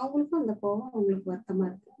இருக்கோ அவங்களுக்கும் அந்த கோபம் அவங்களுக்கு வருத்தமா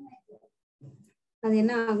இருக்கு. அது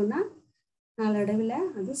என்ன ஆகும்னா நாளடைவுல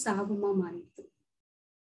அது சாபமா மாறிடுது.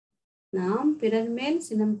 நாம் பிறர் மேல்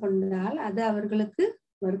சினம் கொண்டால் அது அவர்களுக்கு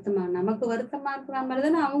வருத்தமா, நமக்கு வருத்தமா இருக்கிற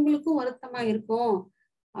மாதிரிதானே அவங்களுக்கும் வருத்தமா இருக்கும்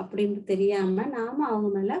அப்படின்னு தெரியாம நாம அவங்க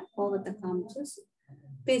மேல கோபத்தை காமிச்சு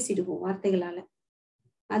பேசிடுவோம் வார்த்தைகளால.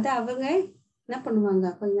 அது அவங்க என்ன பண்ணுவாங்க,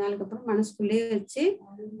 கொஞ்ச நாளுக்கு அப்புறம் மனசுக்குள்ளேயே வச்சு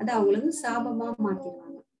அது அவங்களுக்கு சாபமா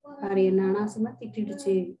மாத்திடுவாங்க. பாரு என்ன அனாவசியமா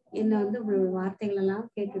திட்டிடுச்சு, என்ன வந்து வார்த்தைகள் எல்லாம்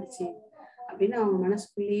கேட்டுடுச்சு அப்படின்னு அவங்க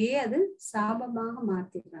மனசுக்குள்ளேயே அது சாபமாக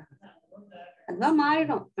மாத்திடுறாங்க. அதுவா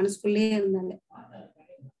மாறிடும் மனசுக்குள்ளேயே இருந்தாலே.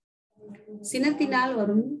 சினத்தினால்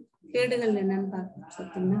வரும் கேடுகள் என்னன்னு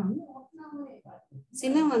பார்த்தீங்கன்னா,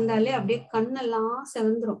 சினம் வந்தாலே அப்படியே கண்ணெல்லாம்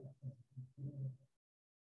செவந்துரும்.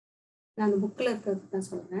 நான் அந்த புக்ல இருக்கிறது தான்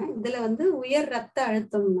சொல்றேன். இதுல உயர் ரத்த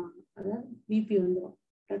அழுத்தம்னா, அதாவது பிபி வந்துடும்,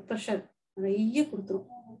 பிளட் ப்ரெஷர் நிறைய கொடுத்துரும்.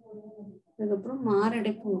 அதுக்கப்புறம்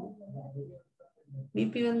மாரடைப்பு வரும்.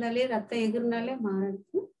 பிபி வந்தாலே ரத்தம் எகிர்னாலே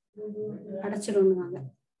மாரடைப்பு அடைச்சிடுவாங்க.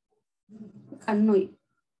 கண் நோய்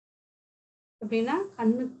அப்படின்னா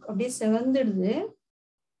கண்ணு அப்படியே செவந்துடுது.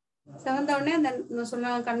 செவந்த உடனே அந்த சொல்ல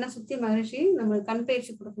கண்ணை சுத்தி மகிழ்ச்சி நம்ம கண்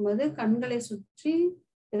பயிற்சி கொடுக்கும்போது கண்களை சுற்றி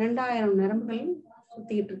 2000 நரம்புகள்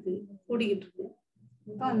சுத்திக்கிட்டு இருக்கு, கூடிக்கிட்டு இருக்கு.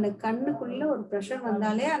 இப்போ அந்த கண்ணுக்குள்ள ஒரு ப்ரெஷர்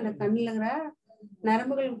வந்தாலே அந்த கண்ணுல இருக்கிற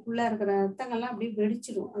நரம்புகளுக்குள்ள இருக்கிற ரத்தங்கள்லாம் அப்படியே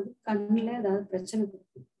வெடிச்சிடும். அது கண்ணுல ஏதாவது பிரச்சனை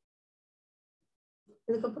கொடுக்கும்.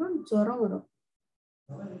 அதுக்கப்புறம் ஜுரம் வரும்.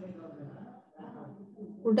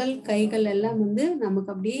 உடல் கைகள் எல்லாம்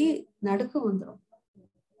நமக்கு அப்படியே நடுக்கம் வந்துடும்.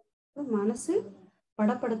 மனசு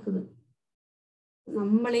படப்படுக்குது.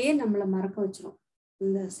 நம்மளையே நம்மளை மறக்க வச்சிரும்.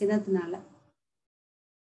 இந்த சினத்தினால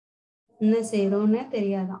என்ன செய்யறோம்னே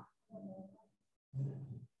தெரியாதான்.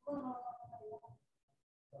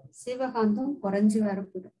 சிவகாந்தம் குறைஞ்சு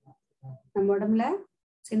வரப்படும் நம்ம உடம்புல.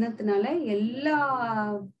 சினத்தினால எல்லா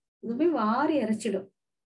இதுமே வாரி இறைச்சிடும்.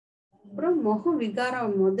 அப்புறம் முகம்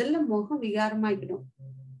விகாரம், முதல்ல முகம் விகாரமாக்கிடும்.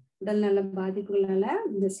 உடல் நல பாதிப்புகளால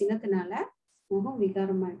இந்த சினத்தினால முகம்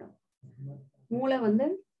விகாரமாயிடும். மூளை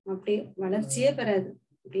அப்படியே வளர்ச்சியே பெறாது,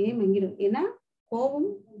 அப்படியே மங்கிடும். ஏன்னா கோபம்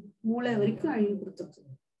மூளை வரைக்கும் அழிவு கொடுத்துருது.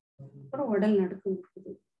 அப்புறம் உடல் நடுக்கம்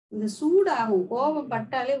கொடுக்குது. இந்த சூடாகும், கோபம்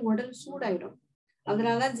பட்டாலே உடல் சூடாயிடும்.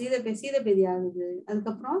 அதனாலதான் சீதபேதி ஆகுது.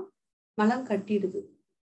 அதுக்கப்புறம் மலம் கட்டிடுது.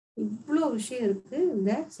 இவ்வளவு விஷயம் இருக்கு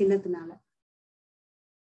இந்த சினத்தினால.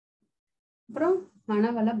 அப்புறம்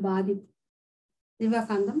மனவள பாதிப்பு.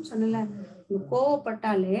 சிவகாந்தம் சொன்னல,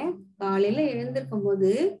 கோவப்பட்டாலே காலையில எழுந்திருக்கும் போது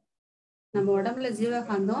நம்ம உடம்புல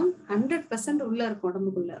ஜீவகாந்தம் 100% உள்ள இருக்கும்.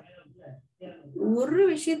 உடம்புக்குள்ள ஒரு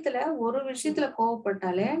விஷயத்துல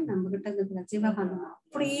கோவப்பட்டாலே நம்ம கிட்ட இருக்கிற ஜீவகாந்தம்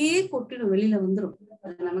அப்படியே கொட்டிடும், வெளியில வந்துடும்.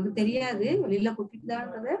 அது நமக்கு தெரியாது, வெளியில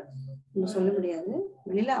கொட்டிட்டுதான்றத நம்ம சொல்ல முடியாது.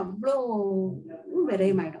 வெளியில அவ்வளோ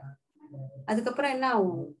விரயமாயிடும். அதுக்கப்புறம் என்ன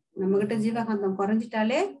ஆகும், நம்ம கிட்ட ஜீவகாந்தம்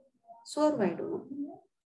குறைஞ்சிட்டாலே சோர்வாயிடுவோம்.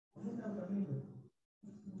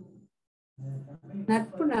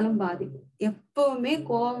 நட்பு நலம் பாதிக்கும். எப்பவுமே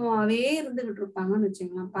கோபமாவே இருந்துகிட்டு இருப்பாங்கன்னு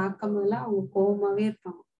வச்சுக்கலாம். பார்க்கும் போதெல்லாம் அவங்க கோபமாவே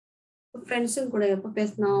இருப்பாங்க. ஃப்ரெண்ட்ஸும் கூட எப்ப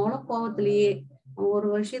பேசினாலும் கோபத்திலேயே. ஒரு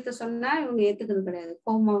விஷயத்த சொன்னா இவங்க ஏத்துக்கிறது கிடையாது,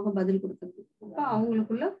 கோபமாக பதில் கொடுக்கறது. அப்ப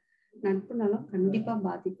அவங்களுக்குள்ள நட்பு நலம் கண்டிப்பா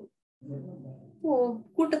பாதிக்கும். இப்போ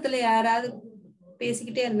கூட்டத்துல யாராவது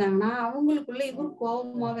பேசிக்கிட்டே இருந்தாங்கன்னா அவங்களுக்குள்ள இவர்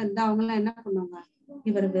கோபமாக இருந்தா அவங்க எல்லாம் என்ன பண்ணுவாங்க,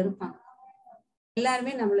 இவரை வெறுப்பாங்க.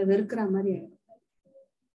 எல்லாருமே நம்மளை வெறுக்கிற மாதிரி ஆயிடும்.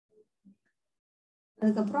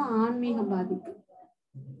 அதுக்கப்புறம் ஆன்மீக பாதிப்பு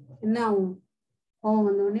என்ன ஆகும், கோபம்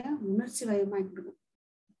வந்தோடனே உணர்ச்சி வயமாயிடும்.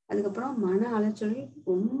 அதுக்கப்புறம் மன அலைச்சல்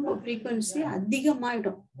ரொம்ப ஃப்ரீக்வன்சி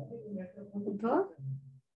அதிகமாயிடும். இப்போ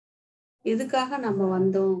எதுக்காக நம்ம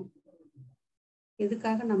வந்தோம்,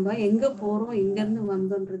 எதுக்காக நம்ம எங்க போறோம், எங்க இருந்து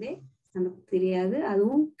வந்தோன்றதே நமக்கு தெரியாது,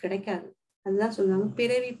 அதுவும் கிடைக்காது. அதுதான் சொல்லுவாங்க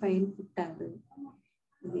பிறவி பயன் கிட்டாது.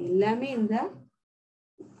 இது எல்லாமே இந்த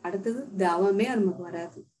அடுத்தது தவமே நமக்கு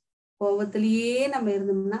வராது. கோபத்திலேயே நம்ம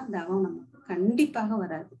இருந்தோம்னா தவம் நமக்கு கண்டிப்பாக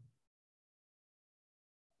வராது.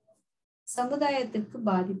 சமுதாயத்திற்கு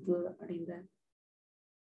பாதிப்பு அப்படின்றார்.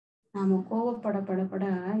 நாம கோபப்பட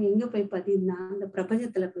எங்க போய் பதியும்னா அந்த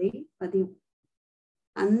பிரபஞ்சத்துல போய் பதியும்.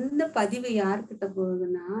 அந்த பதிவு யாருக்கிட்ட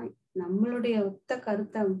போகுதுன்னா நம்மளுடைய ஒத்த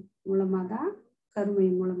கருத்தை மூலமாதான், கருமை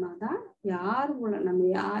மூலமாதான், யார் மூலம்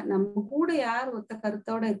நம்ம கூட யார் ஒத்த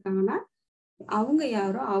கருத்தோட இருக்காங்கன்னா அவங்க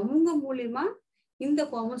யாரோ அவங்க மூலியமா இந்த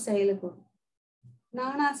கோபம் செயலுக்கு வரும்.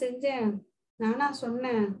 நானா செஞ்சேன், நானா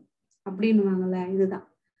சொன்னேன் அப்படின்னுவாங்கல்ல, இதுதான்.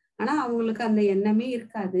 ஆனா அவங்களுக்கு அந்த எண்ணமே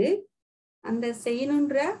இருக்காது. அந்த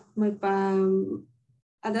செய்யணுன்ற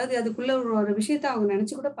அதாவது அதுக்குள்ள ஒரு விஷயத்த அவங்க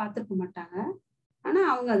நினைச்சு கூட பார்த்துருக்க மாட்டாங்க. ஆனா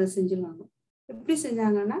அவங்க அதை செஞ்சிருவாங்க. எப்படி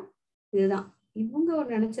செஞ்சாங்கன்னா இதுதான், இவங்க ஒரு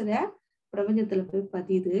நினைச்சத பிரபஞ்சத்துல போய்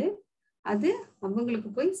பதியுது, அது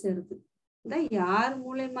அவங்களுக்கு போய் சேருது. இதான் யார்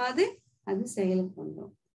மூலியமாவது அது செயலுக்கு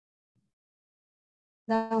வந்துடும்.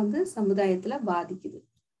 தான் சமுதாயத்துல பாதிக்குது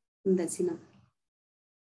இந்த சினம்.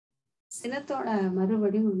 சினத்தோட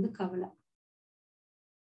மறுபடியும் கவலை.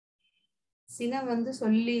 சினம்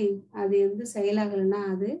சொல்லி அது செயலாகலைன்னா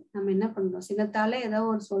அது நம்ம என்ன பண்றோம், சினத்தால ஏதோ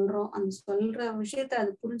ஒரு சொல்றோம், அந்த சொல்ற விஷயத்த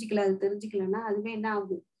அது புரிஞ்சுக்கல, அது தெரிஞ்சுக்கலன்னா அதுவே என்ன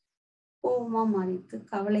ஆகுது, கோபமா மாறிடுது,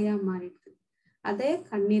 கவலையா மாறிடுது. அதே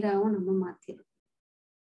கண்ணீராவும் நம்ம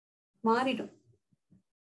மாறிடும்.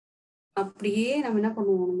 அப்படியே நம்ம என்ன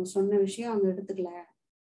பண்ணுவோம், நம்ம சொன்ன விஷயம் அவங்க எடுத்துக்கல,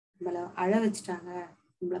 நம்மளை அழ வச்சுட்டாங்க,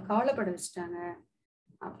 நம்மளை கவலைப்பட வச்சுட்டாங்க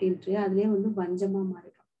அப்படின்ட்டு அதுலயே வந்து வஞ்சமா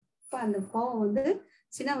மாறிடும். இப்ப அந்த கோபம் வந்து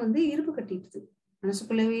சினம் வந்து இருப்பு கட்டிடுது,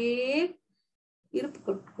 மனசுக்குள்ளவே இருப்பு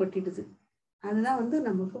கொட்டிடுது. அதுதான் வந்து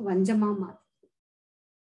நமக்கு வஞ்சமா மாறும்.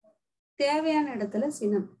 தேவையான இடத்துல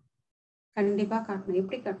சினம் கண்டிப்பா காட்டணும்.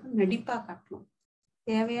 எப்படி காட்டணும்? நடிப்பா காட்டணும்.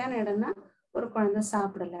 தேவையான இடம்னா ஒரு குழந்தை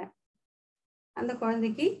சாப்பிடல, அந்த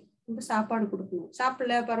குழந்தைக்கு நம்ம சாப்பாடு கொடுக்கணும்.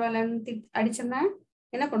 சாப்பிடல பரவாயில்லன்னு அடிச்சோம்னா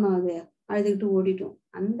என்ன பண்ணும்? அது அழுதுகிட்டு ஓடிடும்.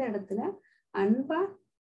 அந்த இடத்துல அன்பா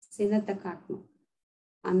சினத்தை காட்டணும்.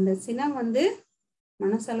 அந்த சினம் வந்து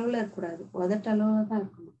மனசளவுல இருக்கக்கூடாது, உதட்டளவுல தான்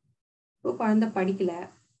இருக்கணும். இப்போ குழந்தை படிக்கல,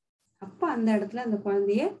 அப்ப அந்த இடத்துல அந்த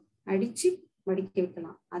குழந்தைய அடிச்சு படிக்க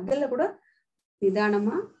வைக்கலாம். அதுல கூட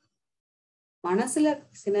நிதானமா, மனசுல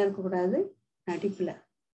சினம் இருக்கக்கூடாது, நடிப்புல.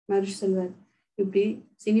 மகரிஷி சொல்வார், இப்படி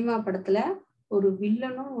சினிமா படத்துல ஒரு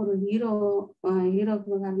வில்லனும் ஒரு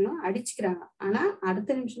ஹீரோக்காரங்களும் அடிச்சுக்கிறாங்க, ஆனா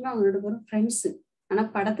அடுத்த நிமிஷமே அவங்க 2 பேரும் ஃப்ரெண்ட்ஸு. ஆனா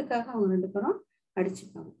படத்துக்காக அவங்க 2 பேரும்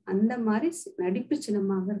அடிச்சுப்பாங்க. அந்த மாதிரி நடிப்பு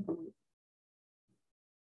சினமாக இருக்கணும்.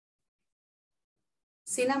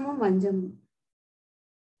 சினமும் வஞ்சமும்.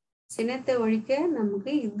 சினத்தை ஒழிக்க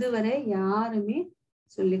நமக்கு இதுவரை யாருமே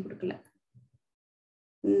சொல்லி கொடுக்கல.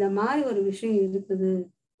 இந்த மாதிரி ஒரு விஷயம் இருக்குது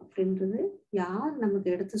அப்படின்றது யார் நமக்கு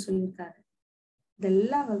எடுத்து சொல்லியிருக்காரு?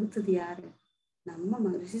 இதெல்லாம் வகுத்தது யாரு? நம்ம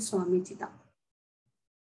மகரிஷி சுவாமிஜி தான்.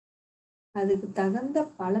 அதுக்கு தகுந்த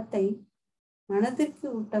பலத்தை மனதிற்கு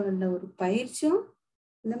ஊட்டவல்ல ஒரு பயிற்சியும்,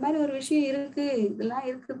 இந்த மாதிரி ஒரு விஷயம் இருக்கு, இதெல்லாம்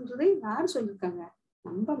இருக்குன்றது யார் சொல்லியிருக்காங்க?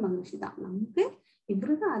 நம்ம மகரிஷி தான். நமக்கு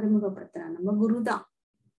இவருதான் அறிமுகப்படுத்துறாங்க, நம்ம குரு தான்.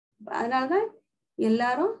 அதனாலதான்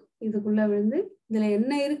எல்லாரும் இதுக்குள்ள விழுந்து இதுல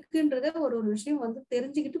என்ன இருக்குன்றத ஒரு விஷயம் வந்து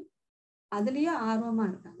தெரிஞ்சுக்கிட்டு அதுலயே ஆர்வமா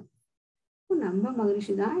இருக்காங்க. நம்ம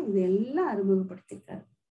மகரிஷி தான் இது எல்லாம் அறிமுகப்படுத்திருக்காரு.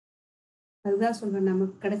 அதுதான் சொல்றேன்,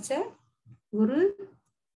 நமக்கு கிடைச்ச குரு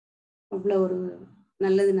அவ்வளவு ஒரு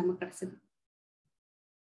நல்லது நமக்கு கிடைச்சது.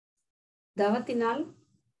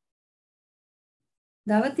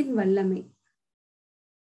 தவத்தின் வல்லமை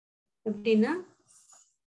எப்படின்னா,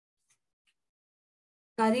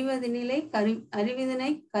 அறிவிதனை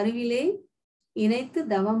கருவிலே இணைத்து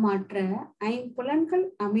தவம் மாற்ற ஐம்புலன்கள்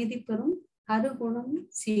அமைதி பெறும் அருகுணம்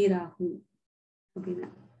சீராகும் அப்படின்னா.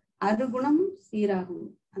 அருகுணம் சீராகும்,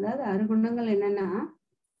 அதாவது அருகுணங்கள் என்னன்னா,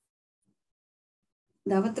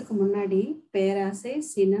 தவத்துக்கு முன்னாடி பேராசை,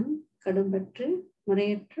 சினம், கடும்பற்று,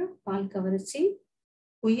 முறையற்ற பால் கவர்ச்சி,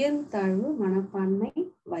 உயர்வு தாழ்வு மனப்பான்மை,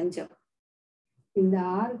 வஞ்சம். இந்த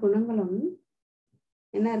 6 குணங்களும்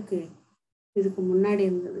என்ன இருக்கு? இதுக்கு முன்னாடி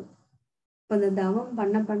இருந்தது. இப்ப இந்த தவம்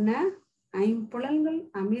பண்ண ஐம்புலன்கள்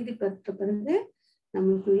அமைதி பெற்ற பிறகு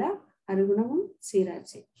நம்மளுக்குள்ள அருகுணமும்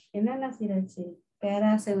சீராச்சு. என்னென்ன சீராச்சு?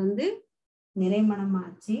 பேராசை வந்து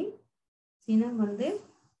நிறைமனமாச்சு, சினம் வந்து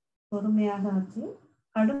பொறுமையாக ஆச்சு,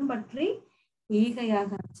 கடும்பற்றி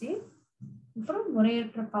ஈகையாக ஆச்சு, அப்புறம்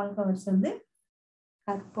முறையற்ற பால் கவர்ச்சி வந்து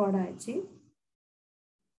கற்போட ஆச்சு,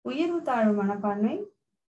 உயர்வு தாழ்வு மனப்பான்மை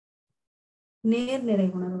நேர்நிறை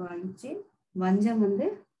உணர்வு ஆயிடுச்சு, வஞ்சம் வந்து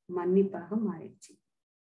மன்னிப்பாக மாறிடுச்சு.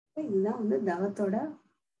 இதுதான் வந்து தவத்தோட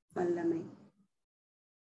வல்லமை.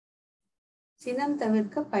 சினம்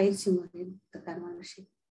தவிர்க்க பயிற்சி முறை மகரிஷி.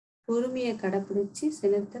 பொறுமையை கடைப்பிடிச்சு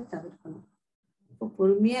சினத்தை தவிர்க்கணும். இப்போ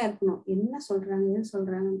பொறுமையா இருக்கணும். என்ன சொல்றாங்க எது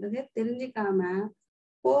சொல்றாங்கன்றதே தெரிஞ்சுக்காம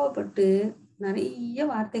கோவப்பட்டு நிறைய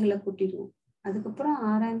வார்த்தைகளை கூட்டிடுவோம். அதுக்கப்புறம்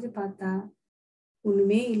ஆராய்ஞ்சு பார்த்தா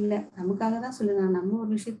ஒண்ணுமே இல்லை, நமக்காக தான் சொல்லுறாங்க, நம்ம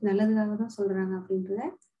ஒரு விஷயத்து நல்லதுக்காக தான் சொல்றாங்க அப்படின்றத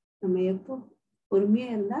நம்ம எப்போ பொறுமையா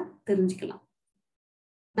இருந்தா தெரிஞ்சுக்கலாம்.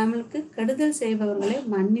 நம்மளுக்கு கெடுதல் செய்பவர்களை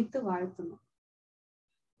மன்னித்து வாழ்த்தணும்.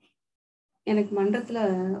 எனக்கு மன்றத்துல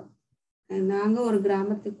நாங்க ஒரு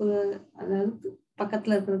கிராமத்துக்கு, அதாவது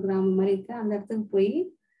பக்கத்துல இருக்கிற கிராமம் மாதிரி இருக்கு, அந்த இடத்துக்கு போய்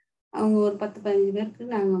அவங்க ஒரு 10-15 பேருக்கு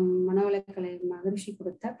நாங்க மனவளக்கலை மகரிஷி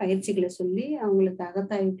கொடுத்த பயிற்சிகளை சொல்லி அவங்களுக்கு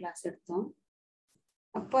அகத்தாய்வு கிளாஸ் எடுத்தோம்.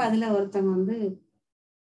 அப்போ அதுல ஒருத்தவங்க வந்து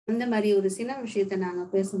இந்த மாதிரி ஒரு சின்ன விஷயத்த நாங்க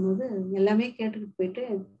பேசும்போது எல்லாமே கேட்டுக்கிட்டு போயிட்டு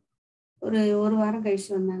ஒரு வாரம் கழிச்சு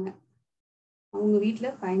வந்தாங்க. அவங்க வீட்டுல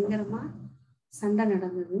பயங்கரமா சண்டை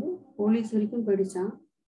நடந்தது, போலீஸ் வரைக்கும் போயிடுச்சான்.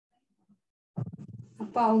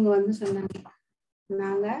 அப்ப அவங்க வந்து சொன்னாங்க,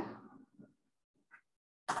 நாங்க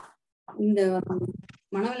இந்த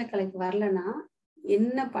மனவளக்கலைக்கு வரலன்னா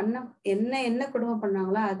என்ன குடும்பம்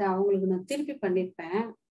பண்ணாங்களோ அதை அவங்களுக்கு நான் திருப்பி பண்ணிருப்பேன்.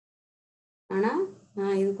 ஆனா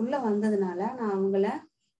நான் இதுக்குள்ள வந்ததுனால நான் அவங்கள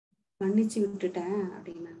மன்னிச்சு விட்டுட்டேன்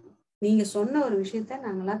அப்படின்னாங்க. நீங்க சொன்ன ஒரு விஷயத்த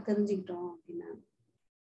நாங்களாம் தெரிஞ்சுக்கிட்டோம் அப்படின்னாங்க.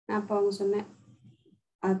 நான் அப்ப அவங்க சொன்னேன்,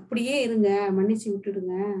 அப்படியே இருங்க, மன்னிச்சு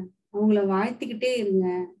விட்டுடுங்க, அவங்கள வாழ்த்திக்கிட்டே இருங்க.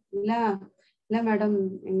 இல்ல மேடம்,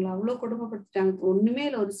 எங்களை அவ்வளவு கொடுமைப்படுத்திட்டாங்க, ஒண்ணுமே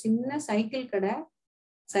இல்லை, ஒரு சின்ன சைக்கிள் கடை,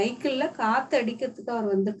 சைக்கிள்ல காத்து அடிக்கிறதுக்கு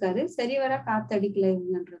அவர் வந்திருக்காரு, சரி வர காத்து அடிக்கல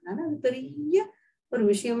இவங்கன்றதுனால அது பெரிய ஒரு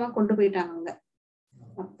விஷயமா கொண்டு போயிட்டாங்க அவங்க.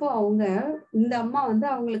 அப்போ அவங்க இந்த அம்மா வந்து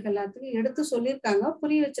அவங்களுக்கு எல்லாத்துக்கும் எடுத்து சொல்லியிருக்காங்க,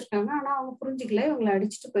 புரிய வச்சிருக்காங்க. ஆனா அவங்க புரிஞ்சுக்கல, இவங்களை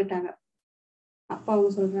அடிச்சுட்டு போயிட்டாங்க. அப்ப அவங்க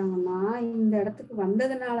சொல்றாங்கன்னா, இந்த இடத்துக்கு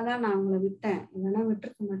வந்ததுனாலதான் நான் அவங்கள விட்டேன், இல்லைன்னா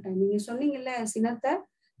விட்டுருக்க மாட்டேன். நீங்க சொன்னீங்கல்ல சினத்தை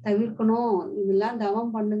தவிர்க்கணும், இதெல்லாம்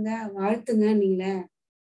தவம் பண்ணுங்க, வாழ்த்துங்க, நீங்களே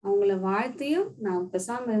அவங்கள வாழ்த்தியும் நான்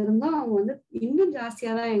பேசாம இருந்தோம். அவங்க வந்து இன்னும்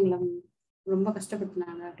ஜாஸ்தியாதான் எங்களை ரொம்ப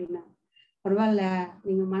கஷ்டப்படுத்தினாங்க அப்படின்னா, பரவாயில்ல,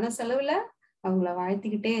 நீங்க மனசளவுல அவங்கள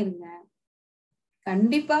வாழ்த்திக்கிட்டே இருங்க.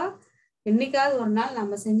 கண்டிப்பா என்னைக்காவது ஒரு நாள்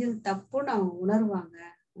நம்ம செஞ்சது தப்புன்னு அவங்க உணர்வாங்க,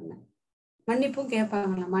 மன்னிப்பும்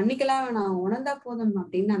கேட்பாங்களாம். மன்னிக்கலாம் வேணாம், உணர்ந்தா போதும்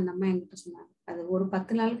அப்படின்னு அந்த அம்மா என்கிட்ட சொன்னாங்க. அது ஒரு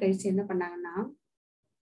 10 நாள் கழிச்சு என்ன பண்ணாங்கன்னா,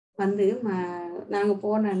 வந்து நாங்க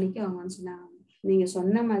போன அன்னைக்கு அவங்க வந்து சொன்னாங்க, நீங்க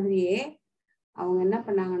சொன்ன மாதிரியே அவங்க என்ன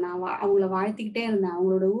பண்ணாங்கன்னா, அவங்கள வாழ்த்திக்கிட்டே இருந்தாங்க.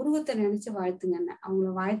 அவங்களோட உருவத்தை நினைச்சு வாழ்த்துங்கன்னு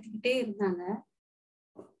அவங்கள வாழ்த்திக்கிட்டே இருந்தாங்க.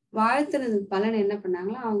 வாழ்த்துனதுக்கு பலன் என்ன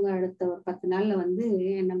பண்ணாங்களோ, அவங்க அடுத்த ஒரு 10 நாள்ல வந்து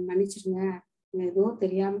என்னை மன்னிச்சிருங்க, ஏதோ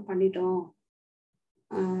தெரியாம பண்ணிட்டோம்,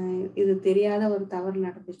 இது தெரியாத ஒரு தவறு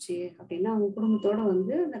நடந்துச்சு அப்படின்னு அவங்க குடும்பத்தோட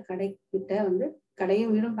வந்து அந்த கடைக்கிட்ட வந்து,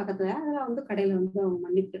 கடையும் வீடும் பக்கத்துல, அதெல்லாம் வந்து கடையில வந்து அவங்க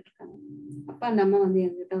மன்னிப்பு இருக்காங்க. அப்ப அந்த அம்மா வந்து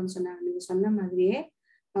எங்ககிட்ட வந்து சொன்னாங்க, நீங்க சொன்ன மாதிரியே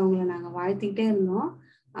அவங்கள நாங்க வாழ்த்திக்கிட்டே இருந்தோம்,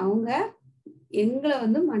 அவங்க எங்களை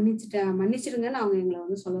வந்து மன்னிச்சிருங்கன்னு அவங்க எங்களை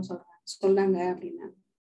வந்து சொன்னாங்க அப்படின்னா.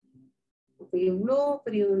 அப்ப எவ்வளோ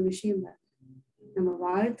பெரிய ஒரு விஷயம். நம்ம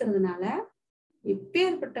வாழ்த்துறதுனால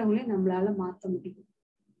எப்பேற்பட்டவங்களையும் நம்மளால மாத்த முடியும்.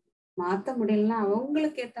 மாத்த முடியலன்னா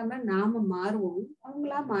அவங்களுக்கு ஏத்த மாதிரி நாம மாறுவோம்,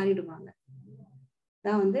 அவங்களா மாறிடுவாங்க.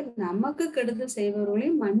 அதான் வந்து நமக்கு கெடுதல்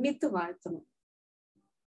செய்பவர்களையும் மன்னித்து வாழ்த்தணும்.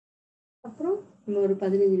 அப்புறம் நம்ம ஒரு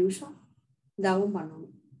 15 நிமிஷம் தவம்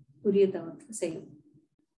பண்ணணும், புரிய தவத்தை செய்யணும்.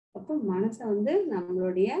 அப்போ மனசை வந்து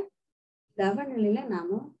நம்மளுடைய தவ நிலையில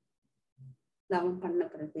நாம தவம் பண்ண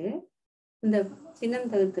பிறகு இந்த சின்னம்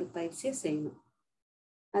தவிர்த்தல் பயிற்சியை செய்யணும்.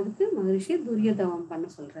 அதுக்கு மகிழ்ச்சி துரிய தவம் பண்ண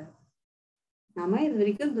சொல்றாரு. நாம இது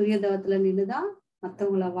வரைக்கும் துரிய தவத்துல நின்றுதான்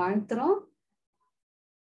மற்றவங்கள வாழ்த்துறோம்.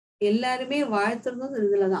 எல்லாருமே வாழ்த்துறதும்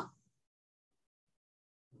இதுலதான்.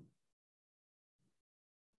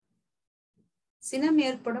 சினம்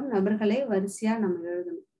ஏற்படும் நபர்களை வரிசையா நம்ம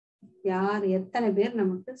எழுதணும். யார் எத்தனை பேர்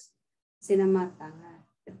நமக்கு சினமா இருக்காங்க,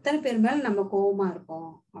 எத்தனை பேர் மேல நம்ம கோபமா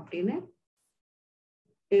இருக்கோம் அப்படின்னு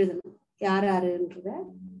எழுதணும். யார் யாருன்றத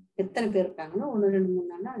எத்தனை பேர் இருக்காங்கன்னா 1 2 3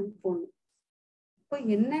 4 5 போடணும். இப்போ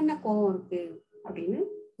என்னென்ன கோபம் இருக்கு அப்படின்னு,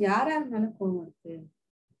 யார் யார் மேல கோபம் இருக்கு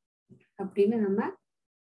அப்படின்னு நம்ம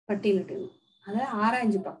பட்டியலிட்டணும். அதை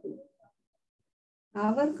ஆராய்ஞ்சு பார்க்கணும்.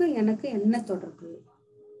 அவருக்கு எனக்கு என்ன தொடர்பு?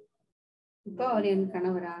 இப்போ அவர் என்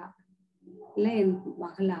கணவரா, இல்ல என்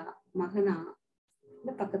மகனா,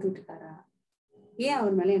 இல்ல பக்கத்து வீட்டுக்காரா, ஏன்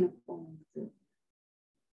அவர் மேல எனக்கு கோபம் வருது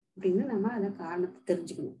அப்படின்னு நம்ம அதை காரணத்தை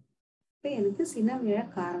தெரிஞ்சுக்கணும். இப்ப எனக்கு சினம் எழ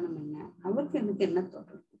காரணம் என்ன, அவருக்கு எனக்கு என்ன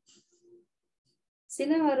தொடர்பு,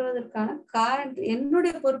 சினம் வருவதற்கான காரணம்,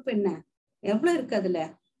 என்னுடைய பொறுப்பு என்ன, எவ்வளவு இருக்கு அதுல.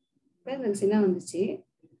 இப்ப எனக்கு சினம் வந்துச்சு,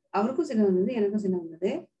 அவருக்கும் சினம் வந்தது, எனக்கும் சினம்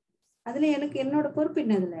வந்தது, அதுல எனக்கு என்னோட பொறுப்பு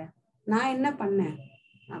என்ன, அதுல நான் என்ன பண்ணேன்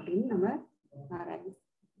அப்படின்னு நம்ம ஆராயணும்.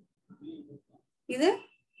 இது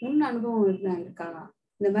முன் அனுபவம் இருக்கா,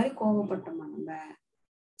 இந்த மாதிரி கோபப்பட்டோமா, நம்ம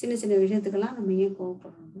சின்ன சின்ன விஷயத்துக்கெல்லாம் நம்ம ஏன்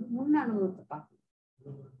கோபப்படுறோம், முன் அனுபவத்தை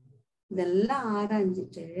பார்க்கணும். இதெல்லாம்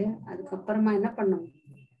ஆராய்ஞ்சிட்டு அதுக்கப்புறமா என்ன பண்ணணும்,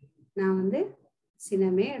 நான் வந்து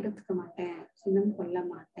சினமே எடுத்துக்க மாட்டேன், சினம் கொள்ள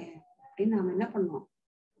மாட்டேன் அப்படின்னு நாம என்ன பண்ணுவோம்,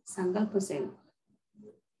 சங்கல்பம் செய்யணும்.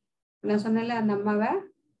 நான் சொன்னேன்ல, அந்த அம்மாவை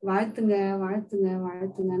வாழ்த்துங்க வாழ்த்துங்க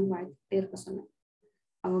வாழ்த்துங்கன்னு வாழ்த்துட்டே இருக்க சொன்னேன்.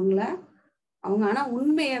 அவங்க ஆனா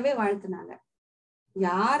உண்மையாவே வாழ்த்துனாங்க.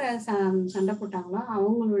 யார சண்டை போட்டாங்களோ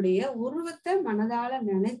அவங்களுடைய உருவத்தை மனதால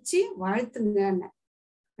நினைச்சு வாழ்த்துங்கன்னு.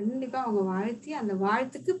 கண்டிப்பா அவங்க வாழ்த்தி அந்த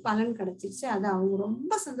வாழ்த்துக்கு பலன் கிடைச்சிச்சு. அது அவங்க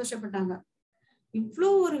ரொம்ப சந்தோஷப்பட்டாங்க. இவ்வளோ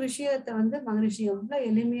ஒரு விஷயத்த வந்து மகரிஷி எவ்வளவு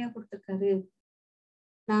எளிமையா கொடுத்திருக்காரு.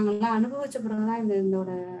 நாங்கெல்லாம் அனுபவிச்ச பிறகுதான்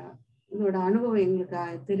இதோட அனுபவம்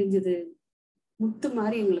எங்களுக்கு தெரிஞ்சது. முத்து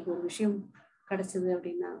மாதிரி எங்களுக்கு ஒரு விஷயம் கிடைச்சது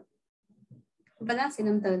அப்படின்னா. இப்பதான்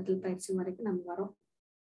சினம் தவிர்த்தல் பயிற்சி வரைக்கும் நம்ம வரோம்.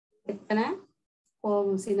 எத்தனை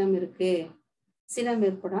கோபம் சினம் இருக்கு, சினம்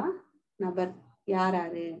ஏற்படும் நபர் யார்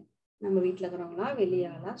யாரு, நம்ம வீட்டுல இருக்கிறவங்களா,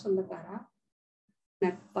 வெளியாளா, சொந்தக்காரா,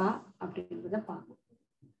 நட்பா அப்படின்றத பார்க்கணும்.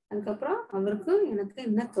 அதுக்கப்புறம் அவருக்கு எனக்கு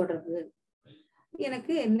என்ன தொடர்பு,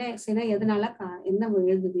 எனக்கு என்ன சினம் எதனால என்ன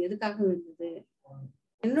எழுதுது, எதுக்காக எழுதுது,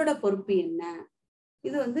 என்னோட பொறுப்பு என்ன,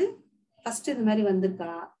 இது வந்து ஃபர்ஸ்ட் இது மாதிரி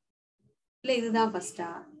வந்திருக்கா, இல்ல இதுதான் ஃபர்ஸ்டா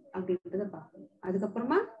அப்படின்றத பார்க்கணும்.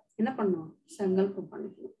 அதுக்கப்புறமா என்ன பண்ணணும், சங்கல்பம்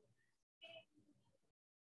பண்ணிக்கணும்.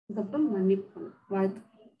 அதுக்கப்புறம் மன்னிப்பு பண்ணணும், வாழ்த்து,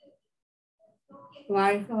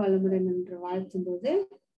 வாழ்க வளமுடன் என்று வாழ்த்தும் போது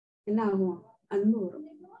என்ன ஆகும், அன்பு வரும்.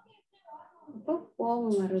 அப்போ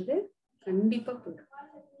கோபம் வர்றது கண்டிப்பா போயிடும்.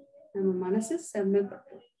 நம்ம மனசு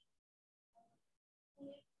செம்மைப்பட்டு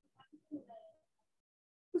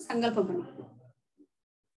சங்கல்பம் பண்ணிக்கணும்.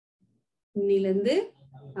 இன்னிலிருந்து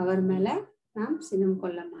அவர் மேல நான் சினம்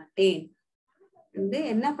கொள்ள மாட்டேன் வந்து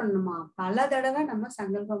என்ன பண்ணணுமா, பல தடவை நம்ம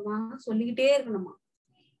சங்கல்பமா சொல்லிக்கிட்டே இருக்கணுமா,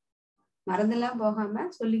 மறந்தெல்லாம் போகாம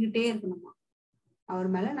சொல்லிக்கிட்டே இருக்கணுமா, அவர்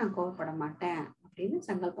மேல நான் கோவப்பட மாட்டேன் அப்படின்னு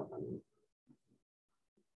சங்கல்பம் பண்ணணும்.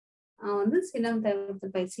 நான் வந்து சினம்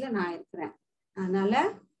தவிர்த்து பயிற்சியில நான் இருக்கிறேன், அதனால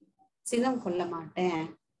சினம் கொள்ள மாட்டேன்.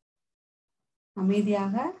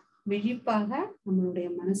 அமைதியாக விழிப்பாக நம்மளுடைய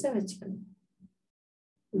மனசை வச்சுக்கணும்.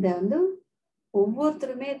 இத வந்து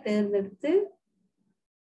ஒவ்வொருத்தருமே தேர்ந்தெடுத்து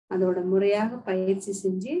அதோட முறையாக பயிற்சி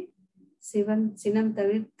செஞ்சு சினம்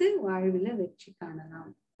தவிர்த்து வாழ்வில வெற்றி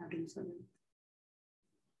காணலாம் அப்படின்னு சொல்லுங்க.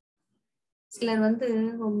 சிலர் வந்து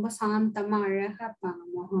ரொம்ப சாந்தமா அழகா இருப்பாங்க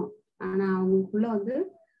முகம், ஆனா அவங்களுக்குள்ள வந்து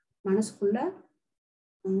மனசுக்குள்ள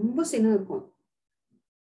ரொம்ப சினம் இருக்கும்.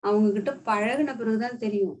 அவங்க கிட்ட பழகின பிறகுதான்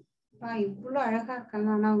தெரியும், இவ்வளவு அழகா இருக்காங்க,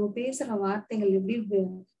 ஆனா அவங்க பேசுற வார்த்தைகள் எப்படி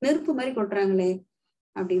நெருப்பு மாதிரி கொட்டுறாங்களே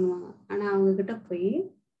அப்படின்வாங்க. ஆனா அவங்க கிட்ட போய்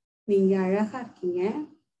நீங்க அழகா இருக்கீங்க,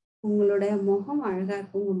 உங்களோட முகம் அழகா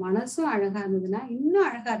இருக்கு, உங்க மனசும் அழகா இருந்ததுன்னா இன்னும்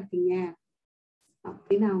அழகா இருக்கீங்க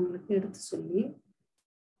அப்படின்னு அவங்களுக்கு எடுத்து சொல்லி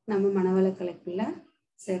நம்ம மனவளக்கலைக்குள்ள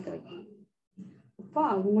சேர்க்க வைக்கணும். அப்போ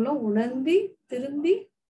அவங்களும் உணர்ந்து திரும்பி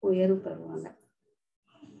உயர்வு பெறுவாங்க.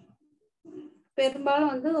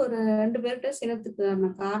 பெரும்பாலும் வந்து ஒரு 2 பேர்கிட்ட சினத்துக்கான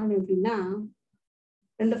காரணம் எப்படின்னா,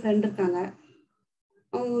 2 ஃப்ரெண்ட் இருக்காங்க,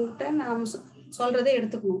 அவங்ககிட்ட நாம சொல்றதை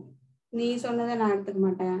எடுத்துக்கணும். நீ சொன்னதை நான் எடுத்துக்க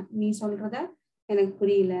மாட்டேன், நீ சொல்றத எனக்கு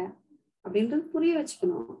புரியல அப்படின்றது புரிய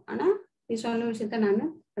வச்சுக்கணும். ஆனா நீ சொன்ன விஷயத்த நான்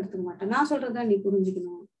எடுத்துக்க மாட்டேன், நான் சொல்றத நீ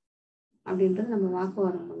புரிஞ்சுக்கணும் அப்படின்றது நம்ம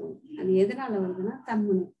வாக்குவாதம் பண்ணுவோம். அது எதனால வருதுன்னா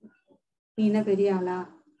தன்முனைப்பு. நீ என்ன பெரிய ஆளா,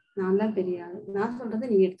 நான் தான் பெரிய ஆளு, நான் சொல்றதை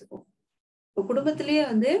நீ எடுத்துக்கோ. இப்போ குடும்பத்திலேயே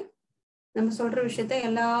வந்து நம்ம சொல்ற விஷயத்த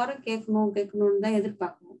எல்லாரும் கேட்கணும்னு தான்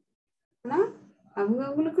எதிர்பார்க்கணும். ஆனா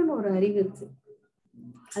அவங்கவுங்களுக்குன்னு ஒரு அறிவு இருக்கு,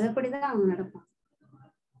 அதப்படிதான் அவங்க நடப்பாங்க.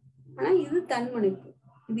 ஆனா இது தன்முனைப்பு.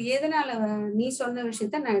 இது எதனால, நீ சொன்ன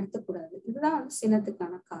விஷயத்த நான் எடுத்துக்கூடாது, இதுதான் வந்து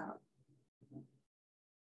சினத்துக்கான காரணம்.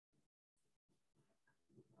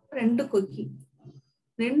 2 கொக்கி,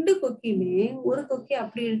 2 கொக்கியுமே ஒரு கொக்கி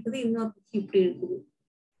அப்படி இருக்குது, இன்னொரு கொக்கி இப்படி இருக்குது.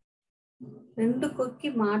 2 கொக்கி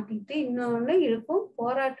மாட்டிட்டு இன்னொன்னு இருக்கும்.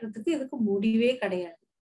 போராட்டத்துக்கு இதுக்கு முடிவே கிடையாது.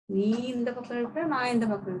 நீ இந்த பக்கம் இருக்கிற, நான் இந்த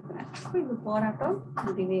பக்கம் இருக்கிறேன், அப்ப இது போராட்டம்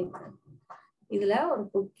முடிவே இருக்காது. இதுல ஒரு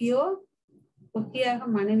கொக்கியாக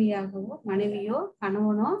மனைவியோ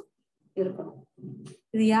கணவனோ இருக்கணும்.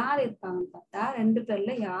 இது யார் இருப்பாங்கன்னு பார்த்தா 2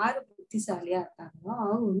 பேர்ல யாரு புத்திசாலியா இருக்காங்களோ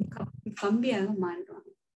அவங்க வந்து கம்பியாக மாறிடுவாங்க.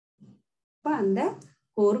 அப்ப அந்த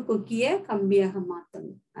ஒரு கொக்கிய கம்பியாக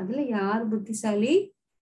மாத்தணும். அதுல யார் புத்திசாலி,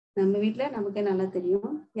 நம்ம வீட்டுல நமக்கே நல்லா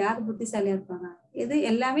தெரியும் யார் புத்திசாலியா இருப்பாங்க. இது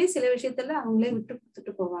எல்லாமே சில விஷயத்துல அவங்களே விட்டு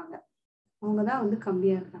கொடுத்துட்டு போவாங்க, அவங்கதான் வந்து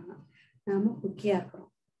கம்பியா இருக்காங்க, நாம கொக்கியா இருக்கிறோம்.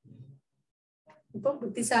 இப்போ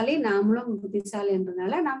புத்திசாலி நாமளும்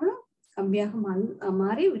புத்திசாலின்றதுனால நாமளும் கம்பியாக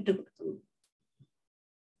மாறி விட்டு கொடுக்கணும்.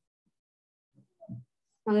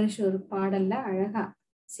 மகரிஷி ஒரு பாடல்ல அழகா,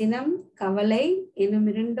 சினம் கவலை எனும்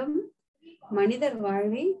 2ம் மனிதர்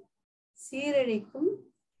வாழ்வை சீரழிக்கும்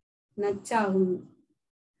நச்சாகும்,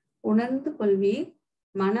 உணர்ந்து கொள்வீர்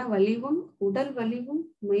மன வலிவும் உடல் வலிவும்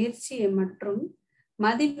முயற்சி மற்றும்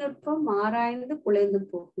மதிநுட்பம் ஆராய்ந்து குலைந்து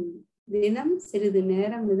போகும். தினம் சிறிது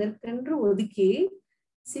நேரம் இதற்கென்று ஒதுக்கி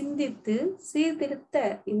சிந்தித்து சீர்திருத்த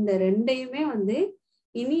இந்த 2யுமே வந்து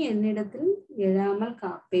இனி என்னிடத்தில் எழாமல்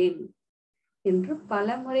காப்பேன் என்று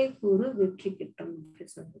பலமுறை கூறு வெற்றி கிட்டும் அப்படி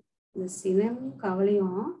சொல்லு. இந்த சினமும்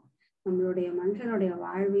கவலையும் நம்மளுடைய மனுஷனுடைய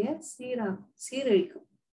வாழ்வைய சீரழிக்கும்.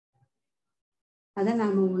 அதை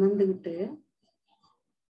நாம உணர்ந்துகிட்டு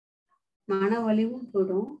மன வலிவும்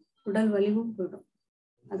போயிடும், உடல் வலிவும் போயிடும்.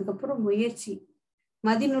 அதுக்கப்புறம் முயற்சி,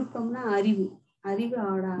 மதிநுட்பம்னா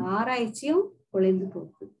அறிவோட ஆராய்ச்சியும் குலைந்து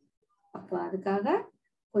போகுது. அப்போ அதுக்காக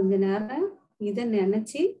கொஞ்ச நேரம் இதை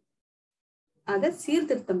நினைச்சு அதை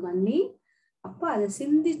சீர்திருத்தம் பண்ணி, அப்ப அதை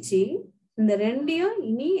சிந்திச்சு இந்த 2யும்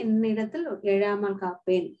இனி என்னிடத்தில் எழாமல்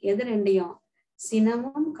காப்பேன். எது 2யும்,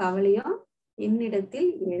 சினமும் கவலையும் என்னிடத்தில்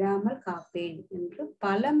எழாமல் காப்பேன் என்று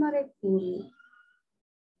பலமுறை கூறு.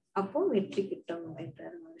 அப்போ வெற்றி கிட்டும்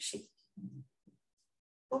அப்படின்றாரு மகரிஷி.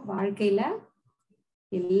 இப்போ வாழ்க்கையில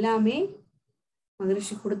எல்லாமே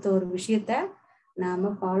மகரிஷி கொடுத்த ஒரு விஷயத்த நாம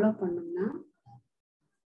ஃபாலோ பண்ணோம்னா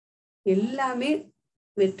எல்லாமே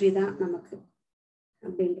வெற்றி தான் நமக்கு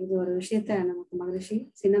அப்படின்றது ஒரு விஷயத்த நமக்கு மகரிஷி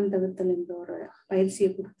சினம் தவிர்த்தல் என்ற ஒரு பயிற்சியை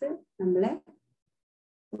கொடுத்து நம்மளை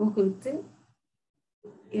ஊக்குவித்து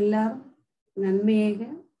எல்லாரும் நன்மையாக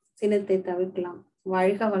சினத்தை தவிர்க்கலாம்.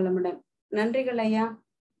 வாழ்க வளமுடன். நன்றிகள் ஐயா.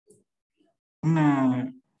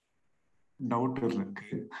 டவுட்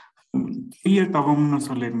இருக்கு. துரிய தவம்னு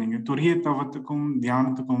சொல்லியிருந்தீங்க. துரிய தவத்துக்கும்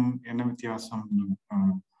தியானத்துக்கும் என்ன வித்தியாசம்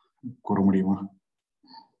கூற முடியுமா?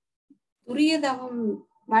 துரிய தவம்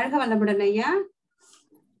வாழ்க வளமுடன் ஐயா.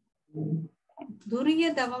 துரிய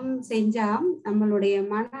தவம் செஞ்சா நம்மளுடைய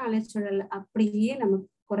மன அலைச்சூழல் அப்படியே நமக்கு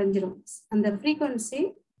குறைஞ்சிரும். அந்த ஃப்ரீக்வன்சி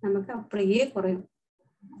நமக்கு அப்படியே குறையும்.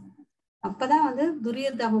 அப்பதான் வந்து துரிய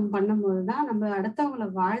தவம் பண்ணும்போதுதான் நம்ம அடுத்தவங்களை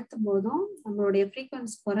வாழ்த்தும் போதும் நம்மளுடைய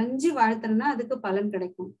ஃப்ரீக்வன்சி குறைஞ்சி வாழ்த்துறோம்னா அதுக்கு பலன்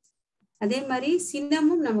கிடைக்கும். அதே மாதிரி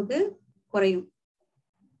சின்னமும் நமக்கு குறையும்.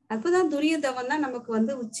 அப்பதான் துரிய தவம் தான் நமக்கு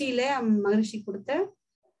வந்து உச்சியில மகிழ்ச்சி கொடுத்த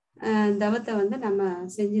தவத்தை வந்து நம்ம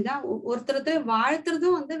செஞ்சுதான் ஒருத்தர்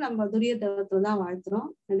வாழ்த்துறதும் வந்து நம்ம துரிய தவத்துலதான் வாழ்த்துறோம்.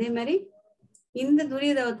 அதே மாதிரி இந்த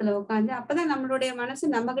துரிய தவத்துல உட்காந்து அப்பதான் நம்மளுடைய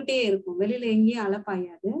மனசு நம்மகிட்டே இருக்கும், வெளியில எங்கேயும்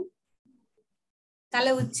அலப்பாயாது.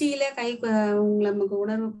 தலை உச்சியில கை நமக்கு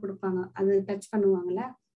உணர்வு கொடுப்பாங்க, அது டச் பண்ணுவாங்கல்ல,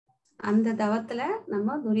 அந்த தவத்துல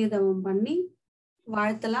நம்ம துரிய தவம் பண்ணி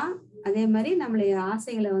வாழ்த்தலாம். அதே மாதிரி நம்மளுடைய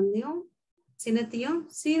ஆசைகளை வந்தும் சின்னத்தையும்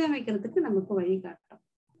சீரமைக்கிறதுக்கு நமக்கு வழிகாட்டும்.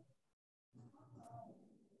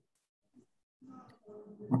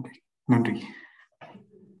 நன்றி.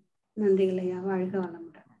 நன்றிகள் ஐயா. வாழ்க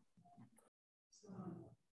வளமுடன்.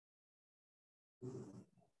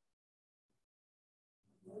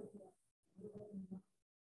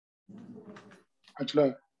 ஆக்சுவலா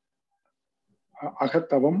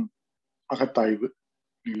அகத்தவம் அகத்தாய்வு.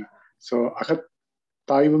 ஸோ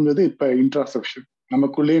அகத்தாய்வுங்கிறது இப்ப இன்ட்ராஸ்பெக்ஷன்,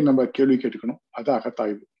 நமக்குள்ளேயே நம்ம கேள்வி கேட்டுக்கணும், அது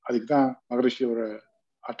அகத்தாய்வு. அதுக்குதான் மகரிஷி ஒரு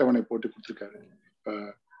அட்டவணை போட்டு கொடுத்துருக்காரு. இப்ப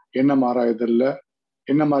எண்ணம் ஆராய்தல்ல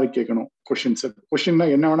என்ன மாதிரி கேட்கணும் கொஸ்டின்ஸ். கொஸ்டின்னா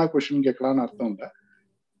என்ன வேணா கொஸ்டின் கேட்கலாம்னு அர்த்தம் இல்லை.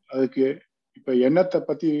 அதுக்கு இப்ப எண்ணத்தை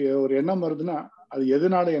பத்தி ஒரு எண்ணம் வருதுன்னா அது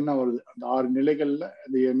எதனால எண்ணம் வருது, அந்த 6 நிலைகள்ல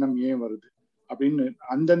அந்த எண்ணம் ஏன் வருது அப்படின்னு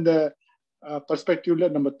அந்தந்த பெர்ஸ்பெக்டிவ்ல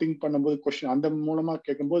நம்ம திங்க் பண்ணும்போது கொஸ்டின் அந்த மூலமா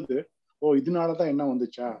கேட்கும்போது, ஓ இதனாலதான் என்ன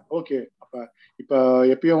வந்துச்சா, ஓகே. அப்ப இப்ப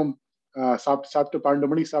எப்பயும் சாப்பிட்டு 12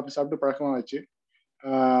 மணிக்கு சாப்பிட்டு பழக்கமா ஆச்சு.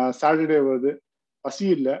 சாட்டர்டே வருது, பசி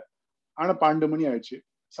இல்லை, ஆனா 12 மணி ஆயிடுச்சு,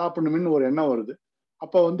 சாப்பிடணும்னு ஒரு எண்ணம் வருது.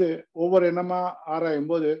 அப்ப வந்து ஒவ்வொரு எண்ணமா ஆராயும்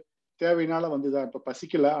போது தேவையினால வந்துதான், இப்ப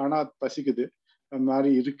பசிக்கல ஆனா பசிக்குது அந்த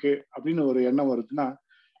மாதிரி இருக்கு அப்படின்னு ஒரு எண்ணம் வருதுன்னா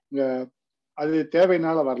இங்க அது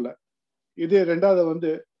தேவையினால வரல. இது ரெண்டாவது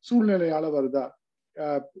வந்து சூழ்நிலையால வருதா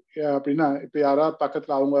அப்படின்னா, இப்ப யாராவது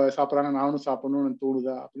பக்கத்துல அவங்க சாப்பிட்றாங்க நானும் சாப்பிடணும்னு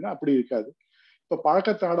தோணுதா அப்படின்னா அப்படி இருக்காது. இப்ப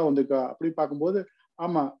பழக்கத்தால வந்துக்கா அப்படி பார்க்கும்போது,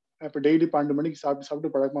 ஆமா இப்ப டெய்லி 12 மணிக்கு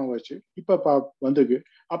சாப்பிட்டு பழக்கமா வச்சு இப்ப வந்திருக்கு.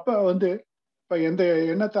 அப்ப வந்து இப்ப எந்த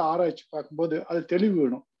எண்ணத்தை ஆராய்ச்சி பார்க்கும்போது அது தெளிவு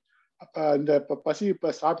வேணும். அப்ப இந்த பசி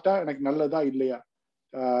இப்ப சாப்பிட்டா எனக்கு நல்லதா இல்லையா,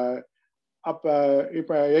 அப்ப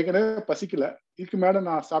இப்ப ஏற்கனவே பசிக்கல, இதுக்கு மேல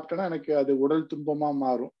நான் சாப்பிட்டேன்னா எனக்கு அது உடல் துன்பமா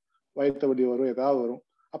மாறும், வயிற்று வலி வரும், ஏதாவது வரும்.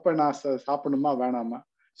 அப்ப நான் சாப்பிடணுமா வேணாமா.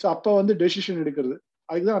 ஸோ அப்ப வந்து டெசிஷன் எடுக்கிறது,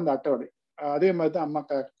 அதுக்குதான் அந்த அட்டவணை. அதே மாதிரிதான் அம்மா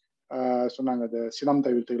சொன்னாங்க அந்த சினம்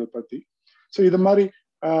தவிர்த்துகள் பத்தி. ஸோ இது மாதிரி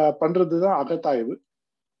பண்றதுதான் அகத்தாய்வு.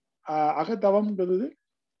 அகத்தவம்ங்கிறது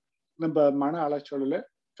நம்ம மன அலைச்சொல்ல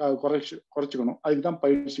குறைச்சிக்கணும். அதுக்குதான்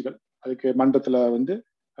பயிற்சிகள். அதுக்கு மன்றத்துல வந்து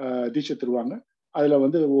தீட்சை தருவாங்க. அதுல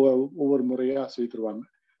வந்து ஒவ்வொரு முறையா சொல்லி தருவாங்க.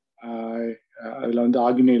 அதுல வந்து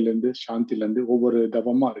ஆக்னியில இருந்து சாந்தில இருந்து ஒவ்வொரு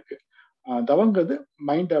தவமா இருக்கு. தவங்கிறது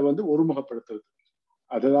மைண்டை வந்து ஒருமுகப்படுத்துறது,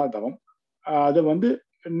 அதுதான் தவம். அது வந்து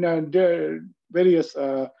வேரியஸ்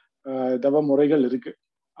தவ முறைகள் இருக்கு.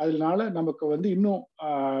 அதனால நமக்கு வந்து இன்னும்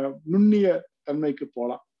நுண்ணிய தன்மைக்கு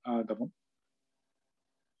போலாம் தவம்.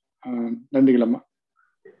 நன்றிகளம்மா.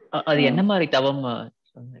 அது என்ன மாதிரி தவம்?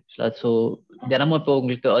 ஸோ தினமும் இப்போ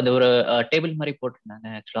உங்களுக்கு அது ஒரு டேபிள் மாதிரி போட்டிருந்தாங்க.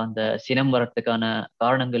 ஆக்சுவலா அந்த சினம் வரத்துக்கான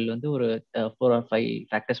காரணங்கள் வந்து ஒரு 4 or 5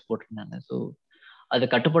 ஃபேக்டர்ஸ் போட்டிருந்தாங்க. ஸோ அது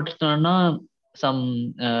கட்டுப்படுத்தணும்னா சம்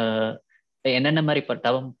என்னென்ன மாதிரி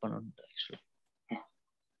தவம் பண்ணணும்?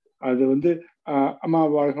 அது வந்து அம்மா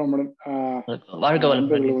வாழ்க வளமுடன்.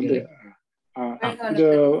 நண்பர்கள் வந்து இது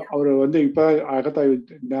அவரு வந்து இப்ப அகத்தாய்வு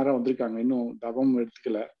நேரம் வந்திருக்காங்க, இன்னும் தவம்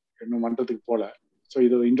எடுத்துக்கல, இன்னும் மன்றத்துக்கு போல. ஸோ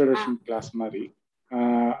இது இன்ட்ரோடக்ஷன் கிளாஸ் மாதிரி.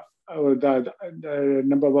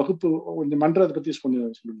 நம்ம வகுப்பு இந்த மன்றத்தை பத்தி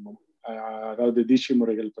கொஞ்சம் சொல்லணும், அதாவது தீட்சை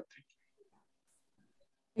முறைகள் பத்தி.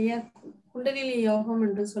 ஐயா, குண்டலினி யோகம்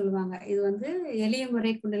என்று சொல்லுவாங்க. இது வந்து எளிய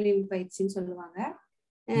முறை குண்டலினி பயிற்சின்னு சொல்லுவாங்க.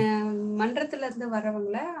 மன்றத்துல இருந்து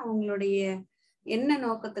வர்றவங்கள அவங்களுடைய என்ன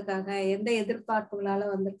நோக்கத்துக்காக எந்த எதிர்பார்ப்புகளால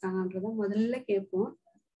வந்திருக்காங்கன்றத முதல்ல கேட்போம்.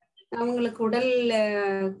 அவங்களுக்கு உடல்ல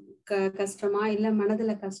கஷ்டமா இல்ல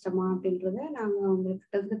மனதுல கஷ்டமா அப்படின்றத நாங்க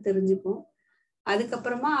அவங்ககிட்ட இருந்து தெரிஞ்சுப்போம்.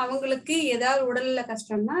 அதுக்கப்புறமா அவங்களுக்கு ஏதாவது உடல்ல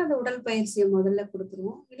கஷ்டம்னா அது உடற்பயிற்சியை முதல்ல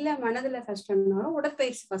கொடுத்துருவோம். இல்ல மனதுல கஷ்டம்னாலும்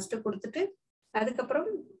உடற்பயிற்சி ஃபர்ஸ்ட் கொடுத்துட்டு அதுக்கப்புறம்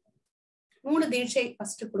 3 தீட்சை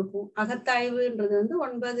ஃபர்ஸ்ட் கொடுப்போம். அகத்தாய்வுன்றது வந்து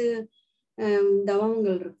 9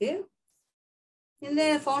 தவங்கள் இருக்கு. இந்த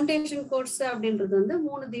ஃபவுண்டேஷன் கோர்ஸ் அப்படின்றது வந்து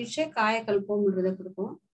 3 தீட்சை காயக்கல்பம்ன்றதை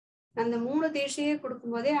கொடுப்போம். அந்த 3 தீட்சையே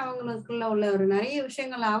கொடுக்கும்போதே அவங்களுக்குள்ள உள்ள ஒரு நிறைய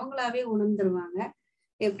விஷயங்கள் அவங்களாவே உணர்ந்துருவாங்க.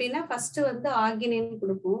 எப்படின்னா ஃபர்ஸ்ட் வந்து ஆகினேன்னு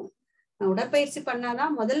கொடுப்போம். உடற்பயிற்சி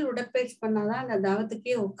பண்ணாதான், முதல் உடற்பயிற்சி பண்ணாதான் அந்த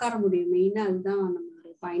தவத்துக்கே உட்கார முடியும். மெயினா அதுதான்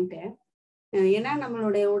நம்மளுடைய பாயிண்ட். ஏன்னா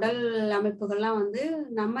நம்மளுடைய உடல் அமைப்புகள்லாம் வந்து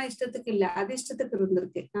நம்ம இஷ்டத்துக்கு இல்லை, அது இஷ்டத்துக்கு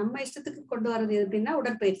இருந்திருக்கு. நம்ம இஷ்டத்துக்கு கொண்டு வர்றது எப்படின்னா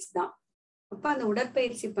உடற்பயிற்சி தான். அப்ப அந்த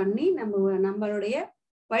உடற்பயிற்சி பண்ணி நம்மளுடைய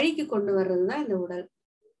வழிக்கு கொண்டு வர்றதுதான் இந்த உடல்.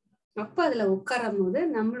 அப்ப அதுல உட்காரும் போது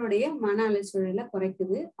நம்மளுடைய மன அலைச்சூழலை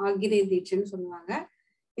குறைக்குது. ஆகினேய தீட்சைன்னு சொல்லுவாங்க.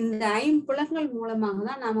 இந்த 5 புலன்கள் மூலமாக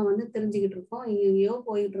தான் நாம வந்து தெரிஞ்சுக்கிட்டு இருக்கோம், எங்கேயோ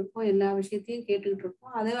போயிட்டு இருக்கோம், எல்லா விஷயத்தையும் கேட்டுக்கிட்டு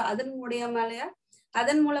இருக்கோம்.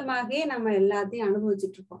 அதன் மூலமாகவே நம்ம எல்லாத்தையும்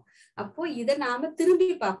அனுபவிச்சுட்டு இருக்கோம். அப்போ இதை நாம திரும்பி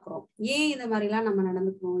பார்க்கிறோம். ஏன் இந்த மாதிரி எல்லாம் நம்ம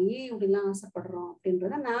நடந்துக்கிறோம், ஏன் இப்படி எல்லாம் ஆசைப்படுறோம்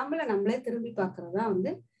அப்படின்றத நம்மளே திரும்பி பார்க்கறதா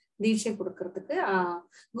வந்து தீட்சை கொடுக்கறதுக்கு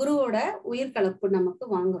குருவோட உயிர்கலப்பு நமக்கு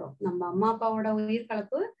வாங்குறோம். நம்ம அம்மா அப்பாவோட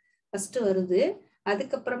உயிர்கலப்பு ஃபர்ஸ்ட் வருது.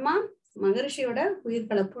 அதுக்கப்புறமா மகரிஷியோட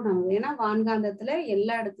உயிர்கலப்பு நம்ம, ஏன்னா வான்காந்தத்துல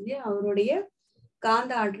எல்லா இடத்துலயும் அவருடைய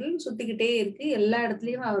காந்த ஆற்றல் சுத்திக்கிட்டே இருக்கு. எல்லா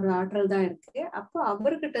இடத்துலயும் அவர் ஆற்றல் தான் இருக்கு. அப்போ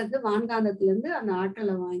அவர்கிட்ட இருந்து வான்காந்தத்துல இருந்து அந்த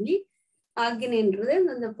ஆற்றலை வாங்கி ஆகினைன்றது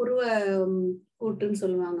இந்த புருவ கூட்டுன்னு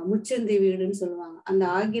சொல்லுவாங்க, முச்சந்தி வீடுன்னு சொல்லுவாங்க. அந்த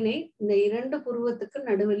ஆகினை இந்த 2 புருவத்துக்கு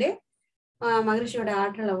நடுவிலே மகரிஷியோட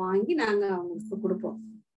ஆற்றலை வாங்கி நாங்க அவங்களுக்கு கொடுப்போம்.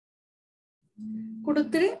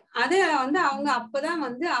 கொடுத்துட்டு அதை வந்து அவங்க அப்பதான்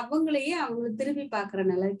வந்து அவங்களையே திரும்பி பாக்குற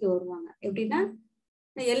நிலைக்கு வருவாங்க. எப்படின்னா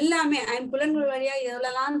எல்லாமே 5 புலன்கள் வழியா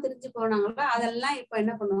எவ்வளவுலாம் தெரிஞ்சு போனாங்களோ அதெல்லாம் இப்ப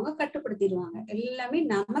என்ன பண்ணுவாங்க, கட்டுப்படுத்திடுவாங்க. எல்லாமே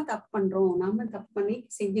நம்ம தப்பு பண்றோம், நம்ம தப்பு பண்ணி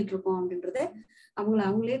செஞ்சுட்டு இருக்கோம் அப்படின்றத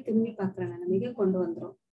அவங்களே திரும்பி பாக்குற நிலைமைக்கு கொண்டு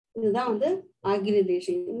வந்துரும். இதுதான் வந்து ஆகினேய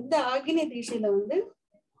தீட்சை. இந்த ஆகினேய தீட்சையில வந்து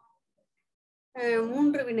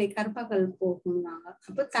 3 வினை கர்மங்கள் போகும்னாங்க.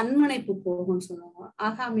 அப்ப தன்முனைப்பு போகும்னு சொல்லுவாங்க.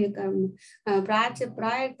 ஆகாமிய கர்மம்,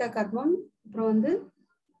 பிராயத்த கர்மம், அப்புறம் வந்து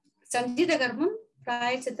சஞ்சித கர்மம்,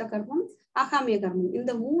 பிராயச்சித்த கர்மம், ஆகாமிய கர்மம்.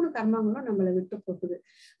 இந்த 3 கர்மங்களும் நம்மளை விட்டு போகுது.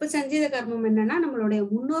 இப்ப சஞ்சித கர்மம் என்னன்னா நம்மளுடைய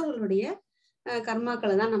முன்னோர்களுடைய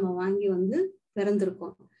கர்மாக்களை தான் நம்ம வாங்கி வந்து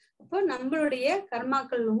பிறந்திருக்கோம். அப்போ நம்மளுடைய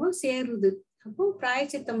கர்மாக்களும் சேருது. அப்போ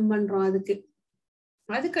பிராயச்சித்தம் பண்றோம்.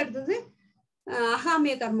 அதுக்கு அடுத்தது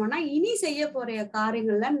ஆகாமிய கர்மம்னா இனி செய்ய போற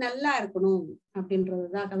காரியங்கள்ல நல்லா இருக்கணும்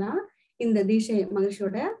அப்படின்றதுக்காக தான் இந்த தீட்சை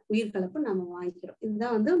மகிழ்ச்சியோட உயிர்கலப்பு நம்ம வாங்கிக்கிறோம்.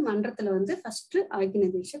 இதுதான் வந்து மன்றத்துல வந்து ஃபர்ஸ்ட் ஆகின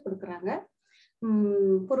தீட்சை கொடுக்குறாங்க.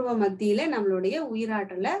 பூர்வ மத்தியில நம்மளுடைய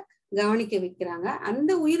உயிராற்றலை கவனிக்க வைக்கிறாங்க.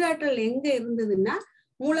 அந்த உயிராற்றல் எங்க இருந்ததுன்னா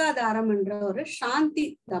மூலாதாரம் என்ற ஒரு சாந்தி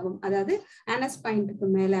தவம், அதாவது ஆனஸ் பாயிண்ட்டுக்கு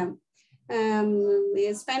மேல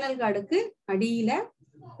ஸ்பைனல் கார்டுக்கு அடியில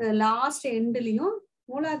லாஸ்ட் எண்ட்லயும்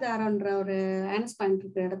மூலாதாரம்ன்ற ஒரு ஆனஸ் பாயிண்ட்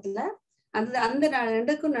இருக்கிற இடத்துல அந்த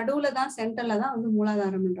 2க்கும் நடுவுல தான் சென்டர்ல தான் வந்து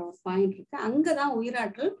மூலாதாரம் என்ற ஒரு பாயிண்ட் இருக்கு. அங்கதான்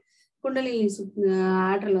உயிராற்றல் குண்டலினி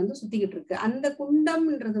ஆற்றல் வந்து சுத்திக்கிட்டு இருக்கு. அந்த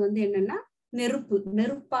குண்டம்ன்றது வந்து என்னன்னா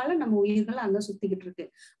நெருப்பால நம்ம உயிர்கள் அங்க சுத்திக்கிட்டு இருக்கு.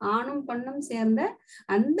 ஆணும் பெண்ணும் சேர்ந்த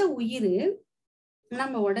அந்த உயிர்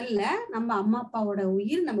நம்ம உடல்ல, நம்ம அம்மா அப்பாவோட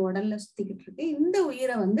உயிர் நம்ம உடல்ல சுத்திக்கிட்டு இருக்கு. இந்த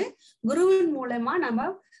உயிரை வந்து குருவின் மூலமா நம்ம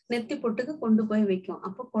நெத்தி பொட்டுக்கு கொண்டு போய் வைக்கும்.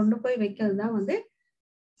 அப்போ கொண்டு போய் வைக்கிறது தான் வந்து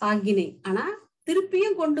ஆகினை. ஆனா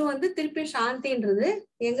திருப்பியும் கொண்டு வந்து திருப்பி சாந்தின்றது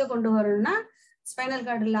எங்க கொண்டு வரணும்னா ஸ்பைனல்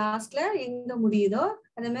கார்டு லாஸ்ட்ல எங்க முடியுதோ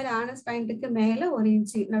அதே மாதிரி ஆனஸ் பாயிண்ட்டுக்கு மேல 1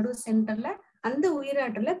 இன்ச்சு நடு சென்டர்ல அந்த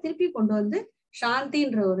உயிராற்றல திருப்பி கொண்டு வந்து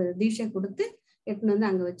சாந்தின்ற ஒரு தீட்சை கொடுத்து எட்டுன்னு வந்து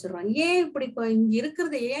அங்க வச்சிடுறோம். ஏன் இப்படி இங்க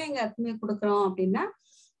இருக்கிறத ஏன் எங்க அத்துமே கொடுக்குறோம் அப்படின்னா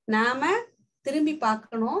நாம திரும்பி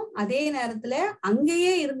பார்க்கணும். அதே நேரத்துல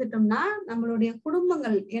அங்கேயே இருந்துட்டோம்னா நம்மளுடைய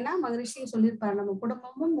குடும்பங்கள், ஏன்னா மகரிஷி சொல்லியிருப்பாரு நம்ம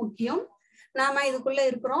குடும்பமும் முக்கியம், நாம இதுக்குள்ள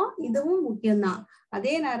இருக்கிறோம், இதுவும் முக்கியம்தான்.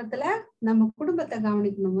 அதே நேரத்துல நம்ம குடும்பத்தை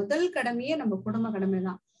கவனிக்கணும். முதல் கடமையே நம்ம குடும்ப கடமை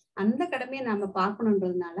தான். அந்த கடமையை நாம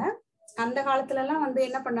பார்க்கணுன்றதுனால அந்த காலத்துல எல்லாம் வந்து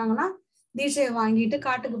என்ன பண்ணாங்கன்னா தீட்சையை வாங்கிட்டு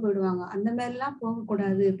காட்டுக்கு போயிடுவாங்க. அந்த மாதிரி எல்லாம்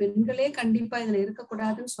போகக்கூடாது, பெண்களே கண்டிப்பா இதுல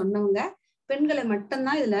இருக்கக்கூடாதுன்னு சொன்னவங்க பெண்களை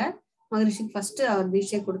மட்டும்தான் இதுல மகரிஷி ஃபர்ஸ்ட் அவர்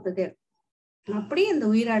தீட்சையை கொடுத்தது. அப்படி அந்த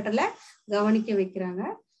உயிராற்றலை கவனிக்க வைக்கிறாங்க.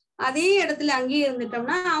 அதே இடத்துல அங்கேயே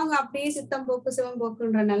இருந்துட்டோம்னா அவங்க அப்படியே சித்தம் போக்கு சிவம்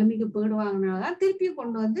போக்குன்ற நிலைமைக்கு போயிடுவாங்கனாலதான் திருப்பியும்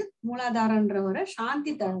கொண்டு வந்து மூலாதாரன்ற ஒரு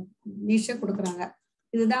சாந்தி தீட்சை கொடுக்குறாங்க.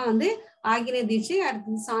 இதுதான் வந்து ஆகின தீட்சை.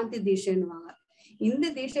 அடுத்தது சாந்தி தீட்சைன்னுவாங்க. இந்த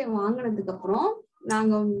தீட்சை வாங்கினதுக்கு அப்புறம்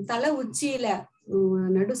நாங்க தலை உச்சியில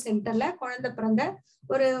நடு சென்டர்ல குழந்தை பிறந்த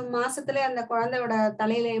ஒரு மாசத்துல அந்த குழந்தையோட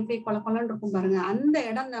தலையில எப்படி கொலன்னு இருக்கும் பாருங்க, அந்த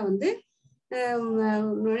இடம்ல வந்து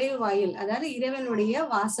நுழைவு வாயில், அதாவது இறைவனுடைய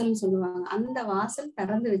வாசல்னு சொல்லுவாங்க. அந்த வாசல்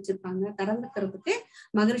திறந்து வச்சிருப்பாங்க. திறந்துக்கிறதுக்கு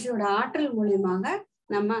மகரிஷியோட ஆற்றல் மூலியமாக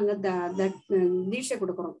நம்ம அங்க தீட்சை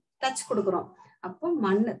கொடுக்குறோம், டச் கொடுக்குறோம். அப்போ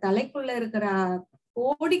தலைக்குள்ள இருக்கிற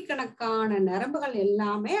கோடிக்கணக்கான நரம்புகள்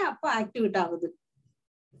எல்லாமே அப்ப ஆக்டிவேட் ஆகுது.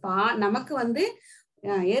 நமக்கு வந்து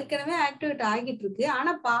ஏற்கனவே ஆக்டிவேட் ஆகிட்டு இருக்கு,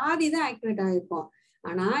 ஆனா பாதிதான் ஆக்டிவேட் ஆகிருக்கும்.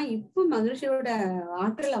 ஆனா இப்ப மகிழ்ச்சியோட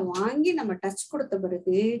ஆற்றலை வாங்கி நம்ம டச் கொடுத்த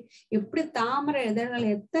பிறகு எப்படி தாமரை இதழ்கள்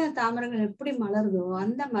எத்தனை தாமரைகள் எப்படி மலருதோ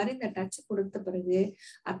அந்த மாதிரி இந்த டச் கொடுத்த பிறகு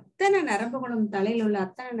அத்தனை நரம்புகளும் தலையில உள்ள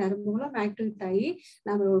அத்தனை நரம்புகளும் ஆக்டிவேட் ஆகி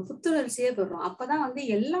நம்ம ஒரு புத்துணர்ச்சியே பெறுறோம். அப்பதான்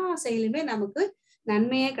எல்லா செயலுமே நமக்கு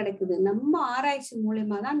நன்மையே கிடைக்குது. நம்ம ஆராய்ச்சி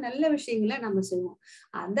மூலியமா தான் நல்ல விஷயங்களை நம்ம செய்வோம்.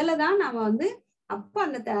 அதுலதான் நம்ம அப்ப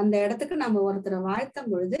அந்த இடத்துக்கு நம்ம ஒருத்தரை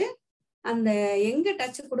வாழ்த்தும் பொழுது அந்த எங்க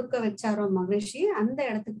டச் கொடுக்க வச்சாரோ மகிழ்ச்சி அந்த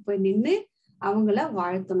இடத்துக்கு போய் நின்று அவங்கள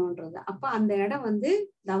வாழ்த்தணும்ன்றது. அப்ப அந்த இடம்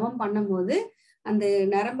தவம் பண்ணும் போது அந்த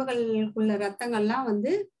நரம்புகளுக்குள்ள ரத்தங்கள்லாம்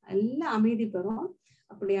எல்லாம் அமைதி பெறும்.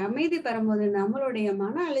 அப்படி அமைதி பெறும்போது நம்மளுடைய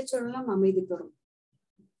மன அலைச்சலும் அமைதி பெறும்.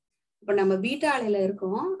 இப்ப நம்ம பீட்டா அலையில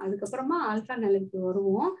இருக்கோம், அதுக்கப்புறமா ஆல்பா நிலைக்கு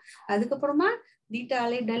வருவோம், அதுக்கப்புறமா பீட்டா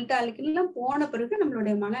அலை டெல்டா அலைக்கு எல்லாம் போன பிறகு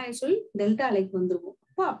நம்மளுடைய மன அலைச்சல் டெல்டா அலைக்கு வந்துருவோம்.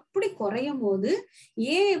 அப்போ அப்படி குறையும் போது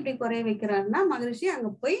ஏன் இப்படி குறைய வைக்கிறாருன்னா மகிழ்ச்சி அங்க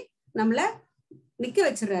போய் நம்மள நிக்க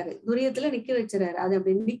வச்சிடறாரு, துரியத்துல நிக்க வச்சிடறாரு. அது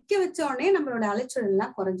அப்படி நிக்க வச்ச உடனே நம்மளோட அலைச்சல்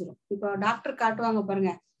எல்லாம் குறைஞ்சிரும். இப்போ டாக்டர் காட்டுவாங்க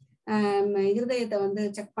பாருங்க, இருதயத்தை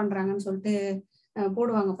செக் பண்றாங்கன்னு சொல்லிட்டு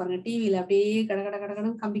போடுவாங்க பாருங்க டிவியில, அப்படியே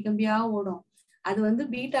கடகடன்னு கம்பி கம்பியா ஓடும். அது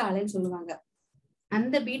பீட்டா அலைன்னு சொல்லுவாங்க.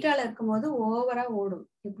 அந்த பீட்டால இருக்கும்போது ஓவரா ஓடும்.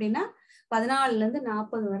 எப்படின்னா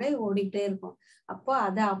 14-40 வரை ஓடிக்கிட்டே இருக்கும். அப்போ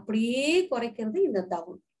அதை அப்படியே குறைக்கிறது இந்த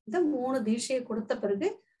தவம். இந்த 3 தீட்சையை கொடுத்த பிறகு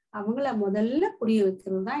அவங்கள முதல்ல புரிய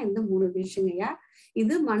வைக்கிறது தான் இந்த 3 தீட்சைங்கய்யா.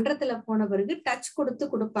 இது மன்றத்துல போன பிறகு டச்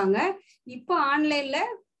கொடுப்பாங்க. இப்போ ஆன்லைன்ல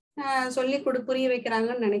சொல்லி புரிய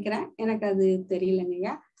வைக்கிறாங்கன்னு நினைக்கிறேன், எனக்கு அது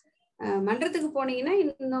தெரியலங்கய்யா. மன்றத்துக்கு போனீங்கன்னா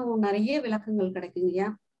இன்னும் நிறைய விளக்கங்கள் கிடைக்குங்கய்யா.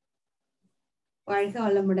 வாழ்க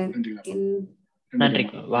வளமுடன்.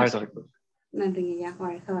 நன்றிங்கய்யா.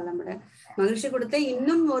 வாழ்க வளமுடன். மகிழ்ச்சி கொடுத்த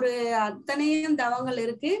இன்னும் ஒரு அத்தனையும் தவங்கள்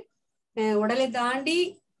இருக்கு. உடலை தாண்டி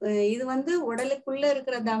இது உடலுக்குள்ள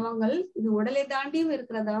இருக்கிற தவங்கள், இது உடலை தாண்டியும்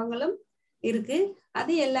இருக்கிற தவங்களும் இருக்கு.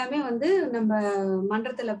 அது எல்லாமே நம்ம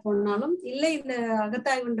மன்றத்துல போனாலும் இல்ல இந்த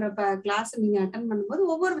அகத்தாய்வுன்ற கிளாஸ் நீங்க அட்டன் பண்ணும்போது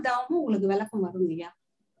ஒவ்வொரு தவமும் உங்களுக்கு விளக்கம் வரும் ஐயா.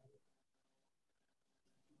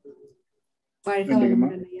 வாழ்க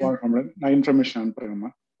வளமுடன் ஐயா. நான் இன்ஃபர்மேஷன் அனுப்புறேங்கம்மா.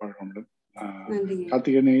 வாழ்க வளமுடன்.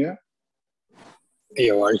 கார்த்திகேயன் ஐயா.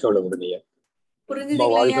 ஐயா வாழ்க வளமுடன் ஐயா.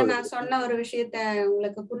 புரிஞ்சுதுங்களா நான் சொன்ன ஒரு விஷயத்த?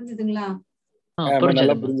 உங்களுக்கு புரிஞ்சுதுங்களா?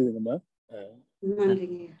 நல்லா புரிஞ்சுதுங்கம்மா.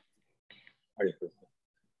 நன்றிங்க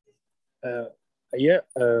ஐயா.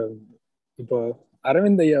 இப்போ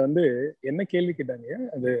அரவிந்த் ஐயா என்ன கேள்வி கேட்டாங்க?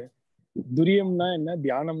 அது துரியம்னா என்ன,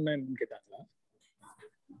 தியானம்னா என்னன்னு கேட்டாங்களா?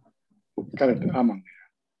 கரெக்ட். ஆமாங்க.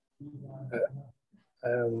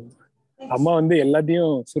 அம்மா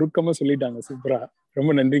எல்லாத்தையும் சுருக்கமா சொல்லிட்டாங்க. சூப்பரா,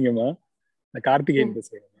 ரொம்ப நன்றிங்கம்மா. நான் கார்த்திகேயன்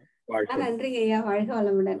பேசுறேன். நன்றிங்க ஐயா. வாழ்க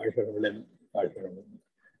வளமுடன். வாழ்க வளமுடன்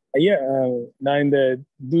ஐயா. நான் இந்த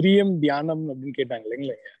துரியம் தியானம் அப்படின்னு கேட்டாங்க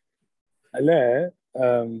இல்லைங்களா ஐயா, அதுல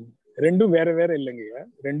ரெண்டும் வேற வேற இல்லைங்க ஐயா,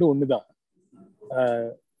 ரெண்டும் ஒண்ணுதான்.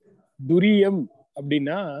 துரியம்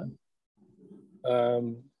அப்படின்னா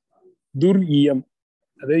துர் இயம்,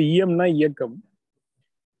 அதாவது இயம்னா இயக்கம்,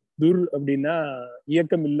 துர் அப்படின்னா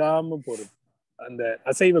இயக்கம் இல்லாம போறது, அந்த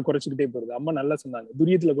அசைவை குறைச்சிக்கிட்டே போறது. அம்மா நல்லா சொன்னாங்க,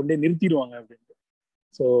 துரியத்துல கொண்டே நிறுத்திடுவாங்க அப்படின்ட்டு.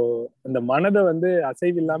 ஸோ அந்த மனதை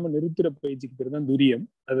அசைவு இல்லாம நிறுத்துற பயிற்சிக்கு பேர் தான் துரியம்.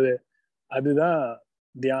 அதுதான்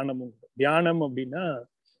தியானமும். தியானம் அப்படின்னா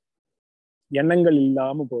எண்ணங்கள்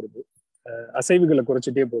இல்லாம போறது, அசைவுகளை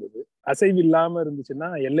குறைச்சிட்டே போறது. அசைவு இல்லாம இருந்துச்சுன்னா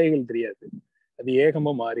எல்லைகள் தெரியாது, அது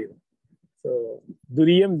ஏகமா மாறிடும். ஸோ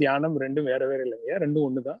துரியம் தியானம் ரெண்டும் வேற வேற இல்லைங்க, ரெண்டும்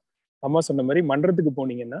ஒண்ணுதான். அம்மா சொன்ன மாதிரி மன்றத்துக்கு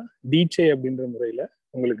போனீங்கன்னா தீட்சை அப்படின்ற முறையில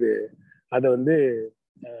உங்களுக்கு அதை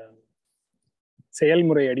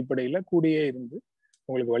செயல்முறை அடிப்படையில கூடயே இருந்து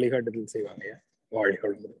உங்களுக்கு வழிகாட்டுதல் செய்வாங்க ஐயா. வாழ்க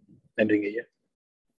வளமுடன். நன்றிங்க ஐயா.